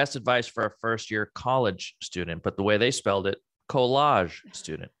 what's your best advice for a first-year college student? But the way they spelled it, collage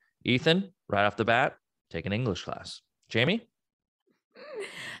student. Ethan, right off the bat, take an English class. Jamie?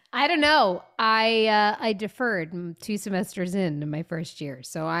 I don't know. I deferred 2 semesters in my first year.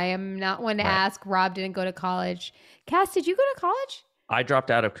 So I am not one to ask. Rob didn't go to college. Cass, did you go to college? I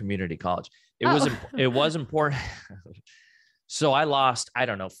dropped out of community college. It was important. So I lost, I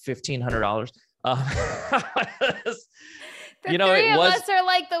don't know, $1,500. The three of us are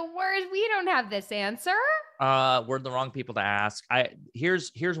like the worst. We don't have this answer. We're the wrong people to ask.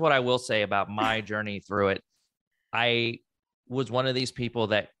 Here's what I will say about my journey through it. I was one of these people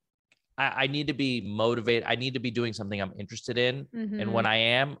that I need to be motivated. I need to be doing something I'm interested in. Mm-hmm. And when I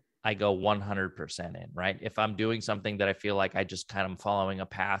am, I go 100% in, right? If I'm doing something that I feel like I just kind of following a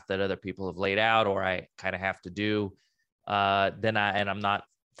path that other people have laid out, or I kind of have to do, and I'm not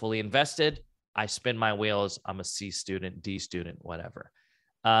fully invested, I spin my wheels. I'm a C student, D student, whatever.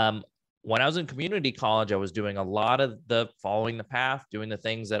 When I was in community college, I was doing a lot of the following the path, doing the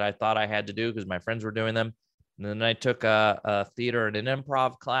things that I thought I had to do because my friends were doing them. And then I took a theater and an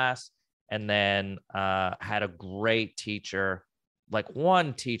improv class, and then had a great teacher. Like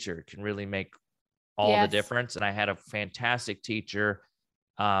one teacher can really make all the difference. And I had a fantastic teacher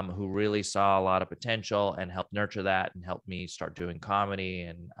who really saw a lot of potential and helped nurture that and helped me start doing comedy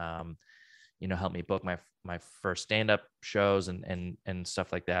and, helped me book my first stand-up shows and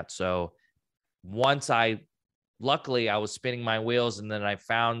stuff like that. So once I luckily I was spinning my wheels, and then I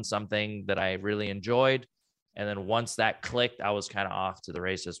found something that I really enjoyed. And then once that clicked, I was kind of off to the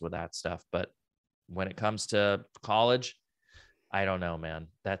races with that stuff. But when it comes to college, I don't know, man.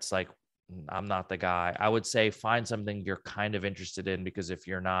 That's like, I'm not the guy. I would say find something you're kind of interested in, because if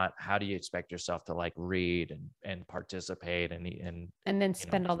you're not, how do you expect yourself to like read and participate and then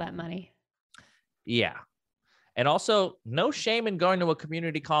spend all that money? Yeah. And also, no shame in going to a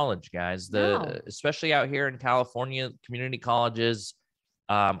community college, guys. Especially out here in California, community colleges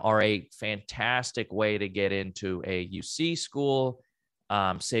are a fantastic way to get into a UC school,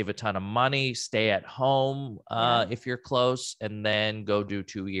 save a ton of money, stay at home if you're close, and then go do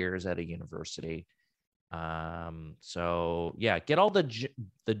 2 years at a university. So yeah, get all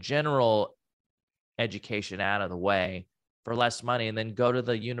the general education out of the way for less money, and then go to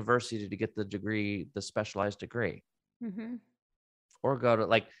the university to get the degree, the specialized degree. Mm-hmm. Or go to,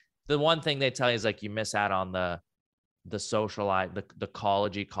 like, the one thing they tell you is like, you miss out on the socialite, the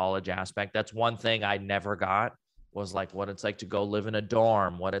college aspect. That's one thing I never got, was like what it's like to go live in a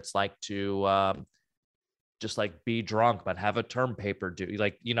dorm, what it's like to just like be drunk, but have a term paper due.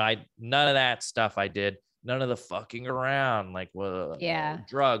 Like, none of that stuff I did. None of the fucking around, like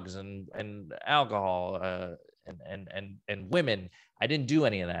drugs and alcohol, and women. I didn't do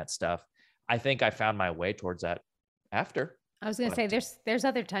any of that stuff. I think I found my way towards that after. I was going to say, there's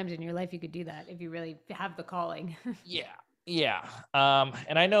other times in your life you could do that if you really have the calling. Yeah.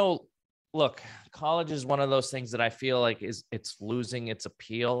 And I know, look, college is one of those things that I feel like it's losing its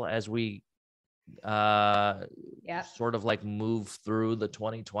appeal as we sort of like move through the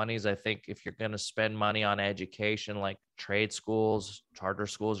 2020s. I think if you're going to spend money on education, like trade schools, charter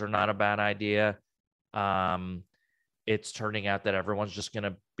schools are not a bad idea. It's turning out that everyone's just going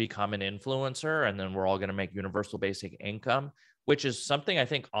to become an influencer, and then we're all going to make universal basic income, which is something I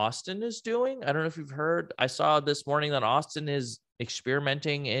think Austin is doing. I don't know if you've heard. I saw this morning that Austin is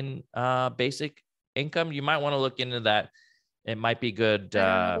experimenting in basic income. You might want to look into that. It might be good.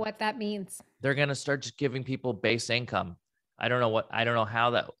 I don't know what that means. They're going to start just giving people base income. I don't know how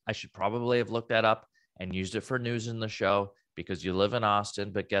that. I should probably have looked that up and used it for news in the show, because you live in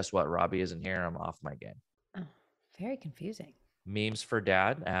Austin. But guess what? Robbie isn't here. I'm off my game. Oh, very confusing. Memes for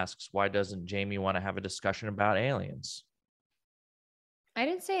Dad asks, why doesn't Jamie want to have a discussion about aliens? I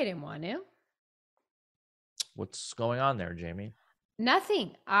didn't say I didn't want to. What's going on there, Jamie?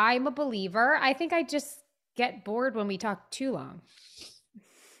 Nothing. I'm a believer. I think I just get bored when we talk too long.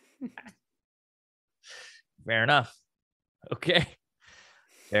 Fair enough. Okay.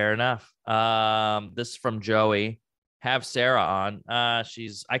 Fair enough. This is from Joey. Have Sarah on. I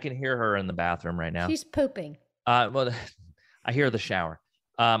can hear her in the bathroom right now. She's pooping. Well, I hear the shower.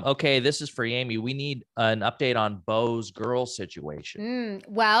 Okay, this is for Amy. We need an update on Bo's girl situation.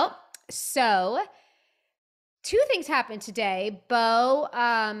 Well, so 2 things happened today. Bo,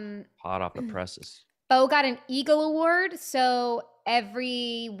 hot off the presses. Bo got an Eagle Award. So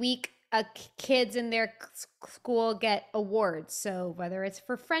every week, kids in their school get awards. So whether it's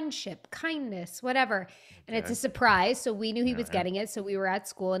for friendship, kindness, whatever. And it's a surprise. So we knew he was getting it. So we were at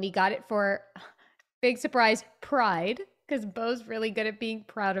school, and he got it for, big surprise, pride. Because Bo's really good at being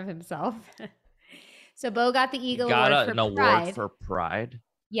proud of himself. So Bo got the Eagle Award for an pride. Award for pride?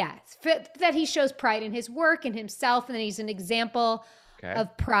 Yes. That he shows pride in his work and himself, and that he's an example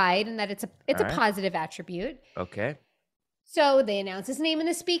of pride, and that it's a positive attribute. Okay. So they announced his name in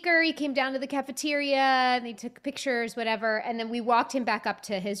the speaker. He came down to the cafeteria, and they took pictures, whatever. And then we walked him back up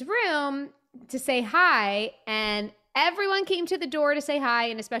to his room to say hi, and everyone came to the door to say hi,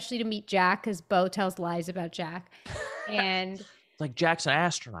 and especially to meet Jack, because Bo tells lies about Jack. And like Jack's an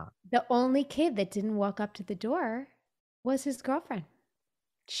astronaut. The only kid that didn't walk up to the door was his girlfriend.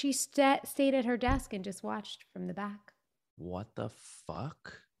 She stayed at her desk and just watched from the back. What the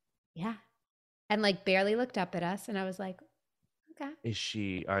fuck? Yeah. And like barely looked up at us. And I was like,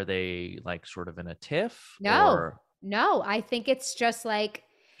 okay. Are they like sort of in a tiff? No, I think it's just like,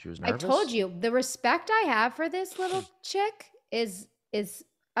 she was nervous? I told you, the respect I have for this little chick is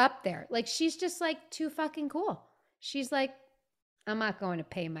up there. Like, she's just like too fucking cool. She's like, I'm not going to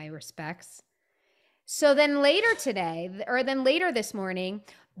pay my respects. So then later this morning,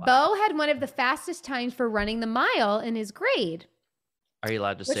 Bo had one of the fastest times for running the mile in his grade. Are you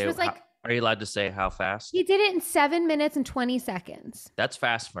allowed to say? Are you allowed to say how fast? He did it in 7 minutes and 20 seconds. That's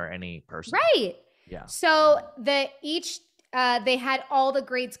fast for any person, right? Yeah. So they had all the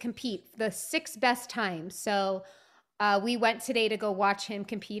grades compete, the 6 best times. So we went today to go watch him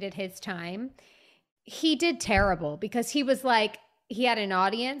compete at his time. He did terrible because he was like, he had an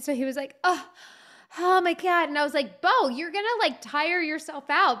audience. So he was like, oh my God. And I was like, Bo, you're going to like tire yourself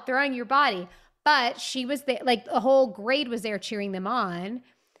out throwing your body. But she was there, like the whole grade was there cheering them on.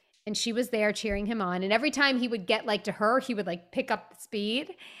 And she was there cheering him on. And every time he would get like to her, he would like pick up the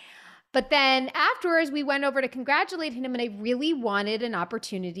speed. But then afterwards, we went over to congratulate him, and I really wanted an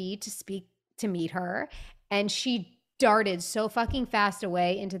opportunity to meet her. And she darted so fucking fast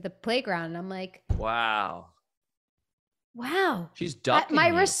away into the playground. And I'm like, wow. She's ducking my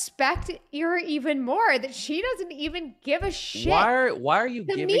you. respect her even more that she doesn't even give a shit. Why are you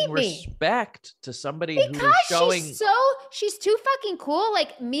giving respect to somebody who's showing? She's too fucking cool.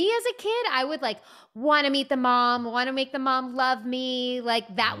 Like me as a kid, I would like want to meet the mom, want to make the mom love me.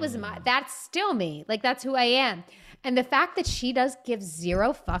 Like that's still me. Like that's who I am. And the fact that she does give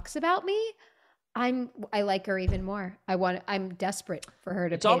zero fucks about me, I like her even more. I'm desperate for her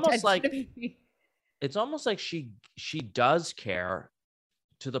to pay attention to me. It's almost like she does care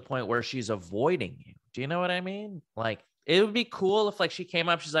to the point where she's avoiding you. Do you know what I mean? Like, it would be cool if like she came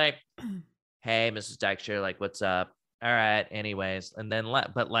up, she's like, "Hey, Mrs. Dexter, like, what's up? All right, anyways," and then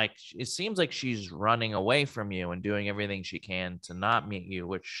but like it seems like she's running away from you and doing everything she can to not meet you,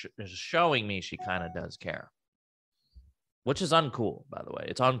 which is showing me she kind of does care. Which is uncool, by the way.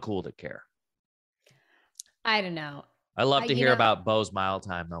 It's uncool to care. I don't know. I love to hear about Bo's mile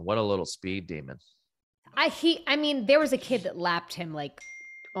time though. What a little speed demon. I mean, there was a kid that lapped him like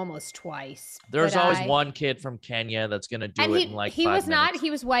almost twice. There's always one kid from Kenya that's gonna do it in like 5 minutes. He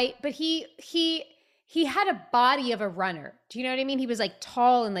was white, but he had a body of a runner. Do you know what I mean? He was like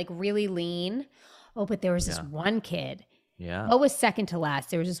tall and like really lean. Oh, but there was this one kid. Yeah. What was second to last?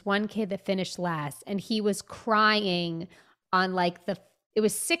 There was this one kid that finished last, and he was crying on like it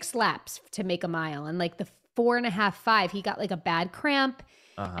was 6 laps to make a mile, and like the 4.5, 5, he got like a bad cramp,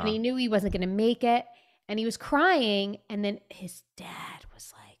 and he knew he wasn't gonna make it. And he was crying, and then his dad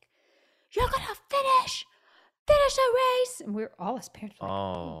was like, "You're gonna finish the race." And we're all his parents were like,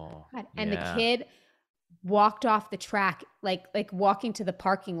 "Oh God." And the kid walked off the track, like walking to the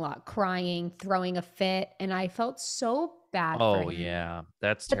parking lot, crying, throwing a fit. And I felt so bad for him. Oh yeah,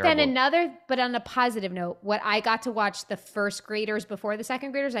 that's terrible. But on a positive note, what I got to watch the first graders before the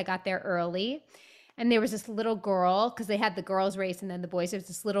second graders, I got there early. And there was this little girl, because they had the girls race and then the boys. There was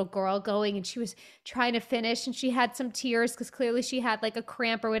this little girl going, and she was trying to finish, and she had some tears because clearly she had like a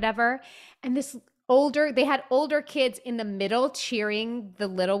cramp or whatever. And they had older kids in the middle cheering the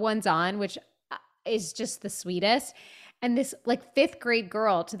little ones on, which is just the sweetest. And this like 5th grade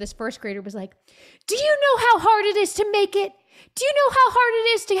girl to this first grader was like, "Do you know how hard it is to make it? Do you know how hard it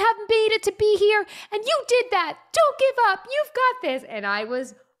is to have made it to be here? And you did that. Don't give up. You've got this." And I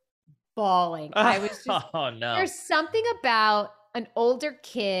was bawling. I was just, oh no. There's something about an older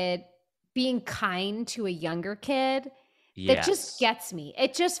kid being kind to a younger kid that just gets me.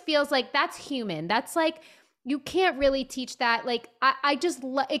 It just feels like that's human. That's like, you can't really teach that. Like, I just,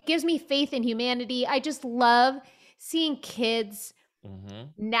 it gives me faith in humanity. I just love seeing kids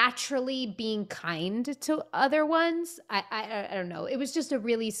naturally being kind to other ones. I don't know. It was just a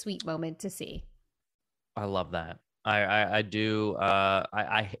really sweet moment to see. I love that. I do.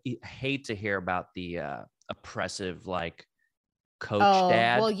 I hate to hear about the oppressive like coach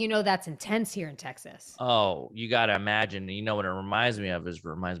dad. Well, you know that's intense here in Texas. Oh, you got to imagine. You know what it reminds me of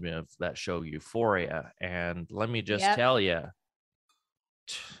that show Euphoria, and let me just tell you,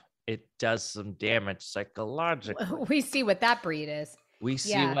 it does some damage psychologically. We see what that breed is. We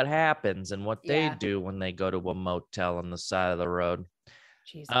see what happens and what they do when they go to a motel on the side of the road.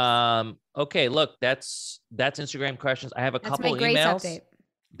 Jesus. Okay, look, that's Instagram questions. I have a couple emails. Update.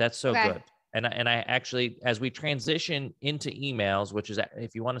 That's so good. And I actually, as we transition into emails, which is,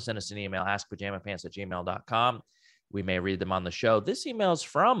 if you want to send us an email, askpajamapants@gmail.com. We may read them on the show. This email is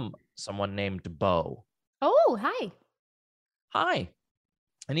from someone named Bo. Oh, hi. Hi.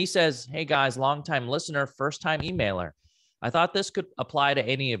 And he says, "Hey guys, longtime listener, first time emailer. I thought this could apply to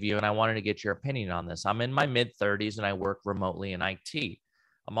any of you, and I wanted to get your opinion on this. I'm in my mid-30s, and I work remotely in IT.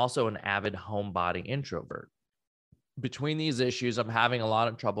 I'm also an avid homebody introvert. Between these issues, I'm having a lot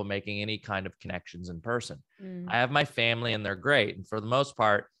of trouble making any kind of connections in person. I have my family, and they're great, and for the most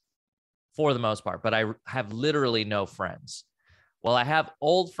part, but I have literally no friends. Well, I have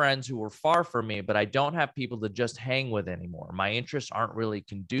old friends who were far from me, but I don't have people to just hang with anymore. My interests aren't really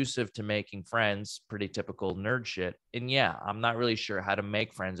conducive to making friends, pretty typical nerd shit. And yeah, I'm not really sure how to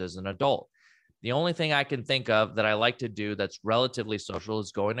make friends as an adult. The only thing I can think of that I like to do that's relatively social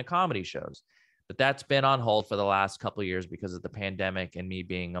is going to comedy shows. But that's been on hold for the last couple of years because of the pandemic and me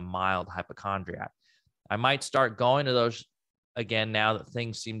being a mild hypochondriac. I might start going to those again now that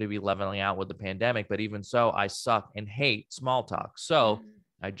things seem to be leveling out with the pandemic, but even so, I suck and hate small talk. So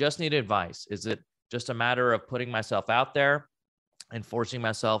I just need advice. Is it just a matter of putting myself out there? and forcing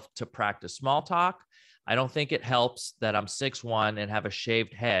myself to practice small talk. I don't think it helps that I'm 6'1" and have a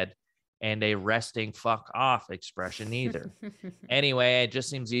shaved head and a resting fuck off expression either. Anyway, it just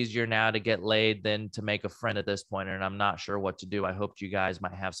seems easier now to get laid than to make a friend at this point, and I'm not sure what to do. I hope you guys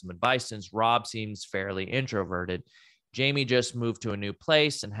might have some advice since Rob seems fairly introverted. Jamie just moved to a new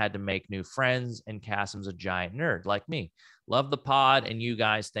place and had to make new friends, and Kassem's a giant nerd like me. Love the pod, and you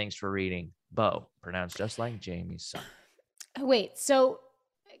guys, thanks for reading. Bo, pronounced just like Jamie's son. Wait, so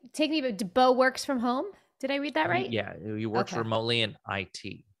take me back. Bo works from home? Did I read that right? Yeah, he works remotely in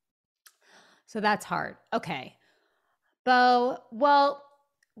IT. So that's hard. Okay. Bo, well,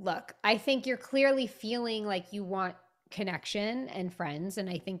 look, I think you're clearly feeling like you want connection and friends, and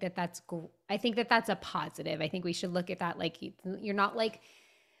I think that that's a positive. I think we should look at that like you're not like,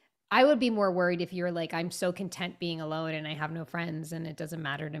 I would be more worried if you're like, I'm so content being alone and I have no friends and it doesn't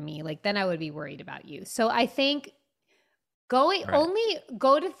matter to me. Like, then I would be worried about you. So I think only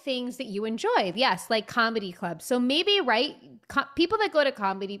go to things that you enjoy. Yes, like comedy clubs. So maybe, right, people that go to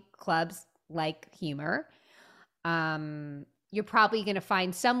comedy clubs like humor. You're probably going to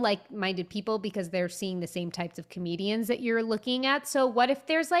find some like-minded people because they're seeing the same types of comedians that you're looking at. So what if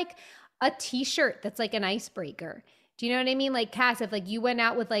there's like a t-shirt that's like an icebreaker? Do you know what I mean? Like, Cass, if like you went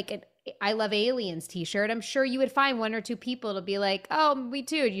out with like an I Love Aliens t-shirt, I'm sure you would find one or two people to be like, oh, me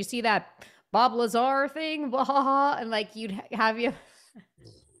too. Did you see that Bob Lazar thing? Blah, blah, blah. And like, you'd have you.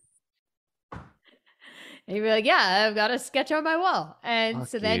 And you'd be like, yeah, I've got a sketch on my wall. And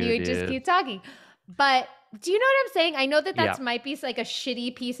so then you would just keep talking. But do you know what I'm saying? I know that might be like a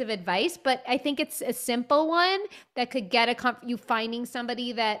shitty piece of advice, but I think it's a simple one that could get you finding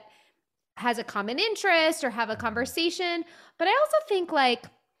somebody that has a common interest or have a conversation. But I also think like,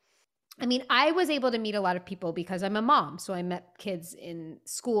 I mean, I was able to meet a lot of people because I'm a mom. So I met kids in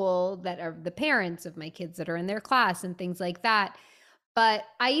school that are the parents of my kids that are in their class and things like that. But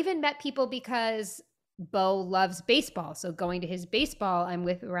I even met people because Bo loves baseball. So going to his baseball, I'm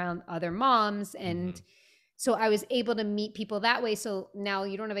with around other moms. And so I was able to meet people that way. So now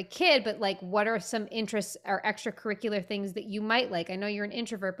you don't have a kid, but like, what are some interests or extracurricular things that you might like? I know you're an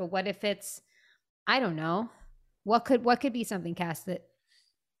introvert, but what if it's, I don't know, what could be something, Cass, that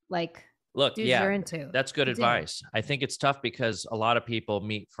like, look, you're into? That's good advice. I think it's tough because a lot of people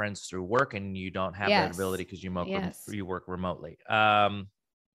meet friends through work and you don't have that ability because you work remotely.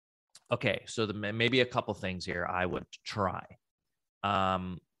 Okay, so maybe a couple things here I would try.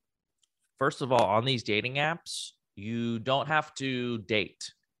 First of all, on these dating apps, you don't have to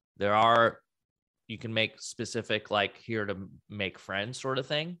date. You can make specific, like, here to make friends sort of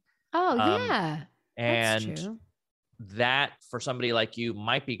thing. Oh, yeah. And that's true. That for somebody like you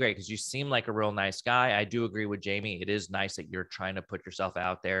might be great because you seem like a real nice guy. I do agree with Jamie. It is nice that you're trying to put yourself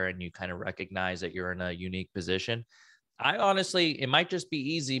out there and you kind of recognize that you're in a unique position. I honestly, it might just be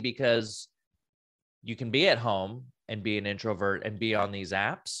easy because you can be at home and be an introvert and be on these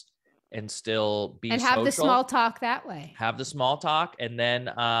apps and still be and have social, the small talk that way. Have the small talk, and then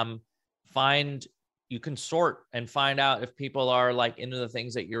you can sort and find out if people are like into the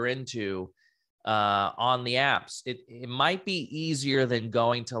things that you're into on the apps. It might be easier than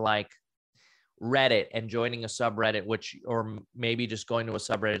going to like Reddit and joining a subreddit, or maybe just going to a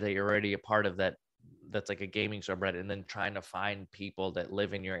subreddit that you're already a part of that's like a gaming subreddit, and then trying to find people that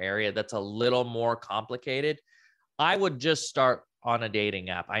live in your area. That's a little more complicated. I would just start on a dating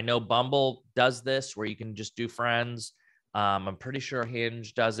app. I know Bumble does this where you can just do friends. I'm pretty sure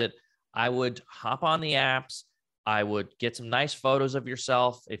Hinge does it. I would hop on the apps. I would get some nice photos of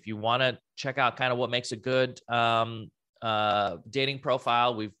yourself. If you want to check out kind of what makes a good dating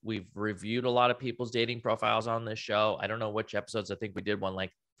profile, we've reviewed a lot of people's dating profiles on this show. I don't know which episodes. I think we did one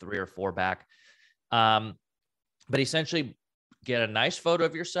like 3 or 4 back. But essentially get a nice photo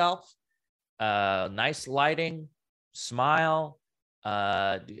of yourself, nice lighting, smile,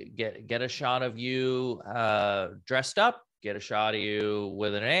 get a shot of you dressed up, get a shot of you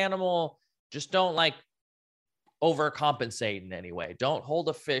with an animal. Just don't like overcompensate in any way. Don't hold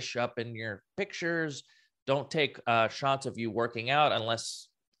a fish up in your pictures. Don't take shots of you working out unless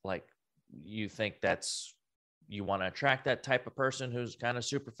like you think you want to attract that type of person who's kind of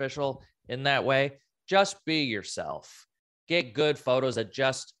superficial in that way. Just be yourself. Get good photos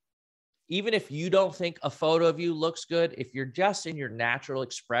even if you don't think a photo of you looks good, if you're just in your natural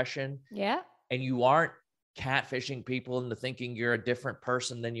expression, and you aren't catfishing people into thinking you're a different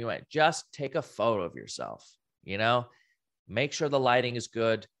person than you are, just take a photo of yourself, make sure the lighting is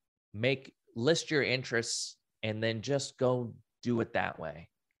good, list your interests, and then just go do it that way.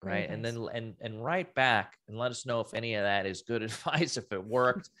 Right. Nice. And then write back and let us know if any of that is good advice, if it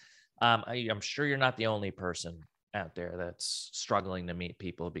worked. I'm sure you're not the only person out there that's struggling to meet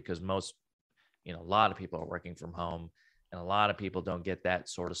people, because most, a lot of people are working from home, and a lot of people don't get that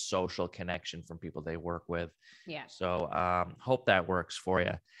sort of social connection from people they work with. Yeah. So hope that works for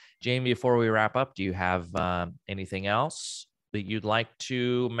you. Jamie, before we wrap up, do you have anything else that you'd like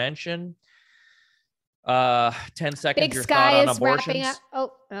to mention? 10 seconds. Big your Sky thought on is abortions? wrapping up.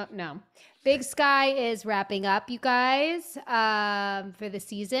 Oh, no. Big Sky is wrapping up, you guys, for the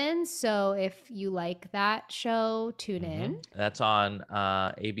season. So if you like that show, tune in. That's on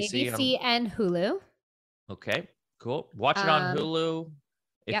ABC and Hulu. Okay, cool. Watch it on Hulu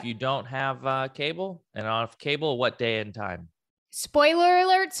if you don't have cable. And on cable, what day and time? Spoiler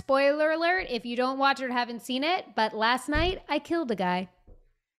alert, if you don't watch it or haven't seen it. But last night, I killed a guy.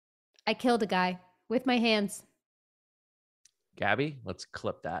 With my hands. Gabby, let's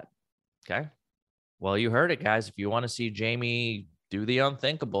clip that. Okay. Well, you heard it, guys. If you want to see Jamie do the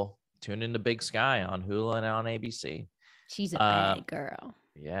unthinkable, tune into Big Sky on Hulu and on ABC. She's a bad girl.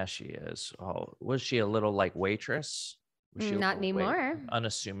 Yeah, she is. Oh, was she a little like waitress? Was she not anymore.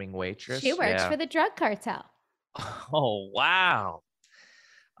 Unassuming waitress. She works for the drug cartel. Oh, wow.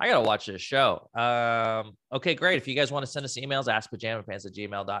 I got to watch this show. Okay, great. If you guys want to send us emails,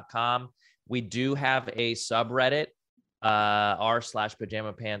 askpajamapants@gmail.com. We do have a subreddit,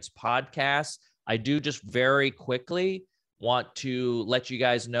 r/pajamapants podcast. I do just very quickly want to let you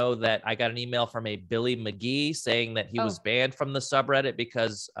guys know that I got an email from a Billy McGee saying that he was banned from the subreddit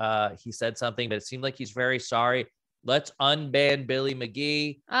because he said something, but it seemed like he's very sorry. Let's unban Billy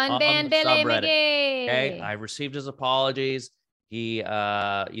McGee. Unban Billy McGee. Okay, I received his apologies. He's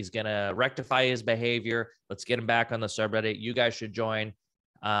gonna rectify his behavior. Let's get him back on the subreddit. You guys should join.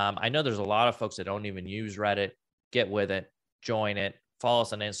 I know there's a lot of folks that don't even use Reddit. Get with it. Join it. Follow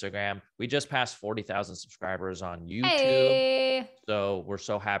us on Instagram. We just passed 40,000 subscribers on YouTube. Hey. So we're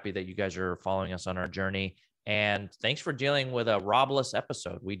so happy that you guys are following us on our journey. And thanks for dealing with a Robless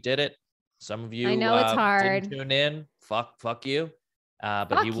episode. We did it. Some of you I know it's hard. Didn't tune in. Fuck you.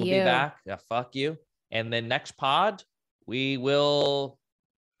 But he will be back. Fuck you. And then next pod, we will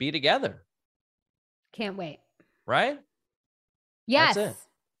be together. Can't wait. Right? Yes. That's it.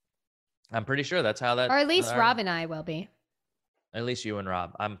 I'm pretty sure that's how that. Or at least Rob and I will be. At least you and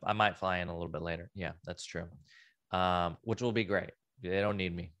Rob. I might fly in a little bit later. Yeah, that's true. Which will be great. They don't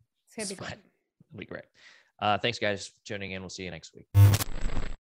need me. It's gonna be great. It'll be great. Thanks, guys, for tuning in. We'll see you next week.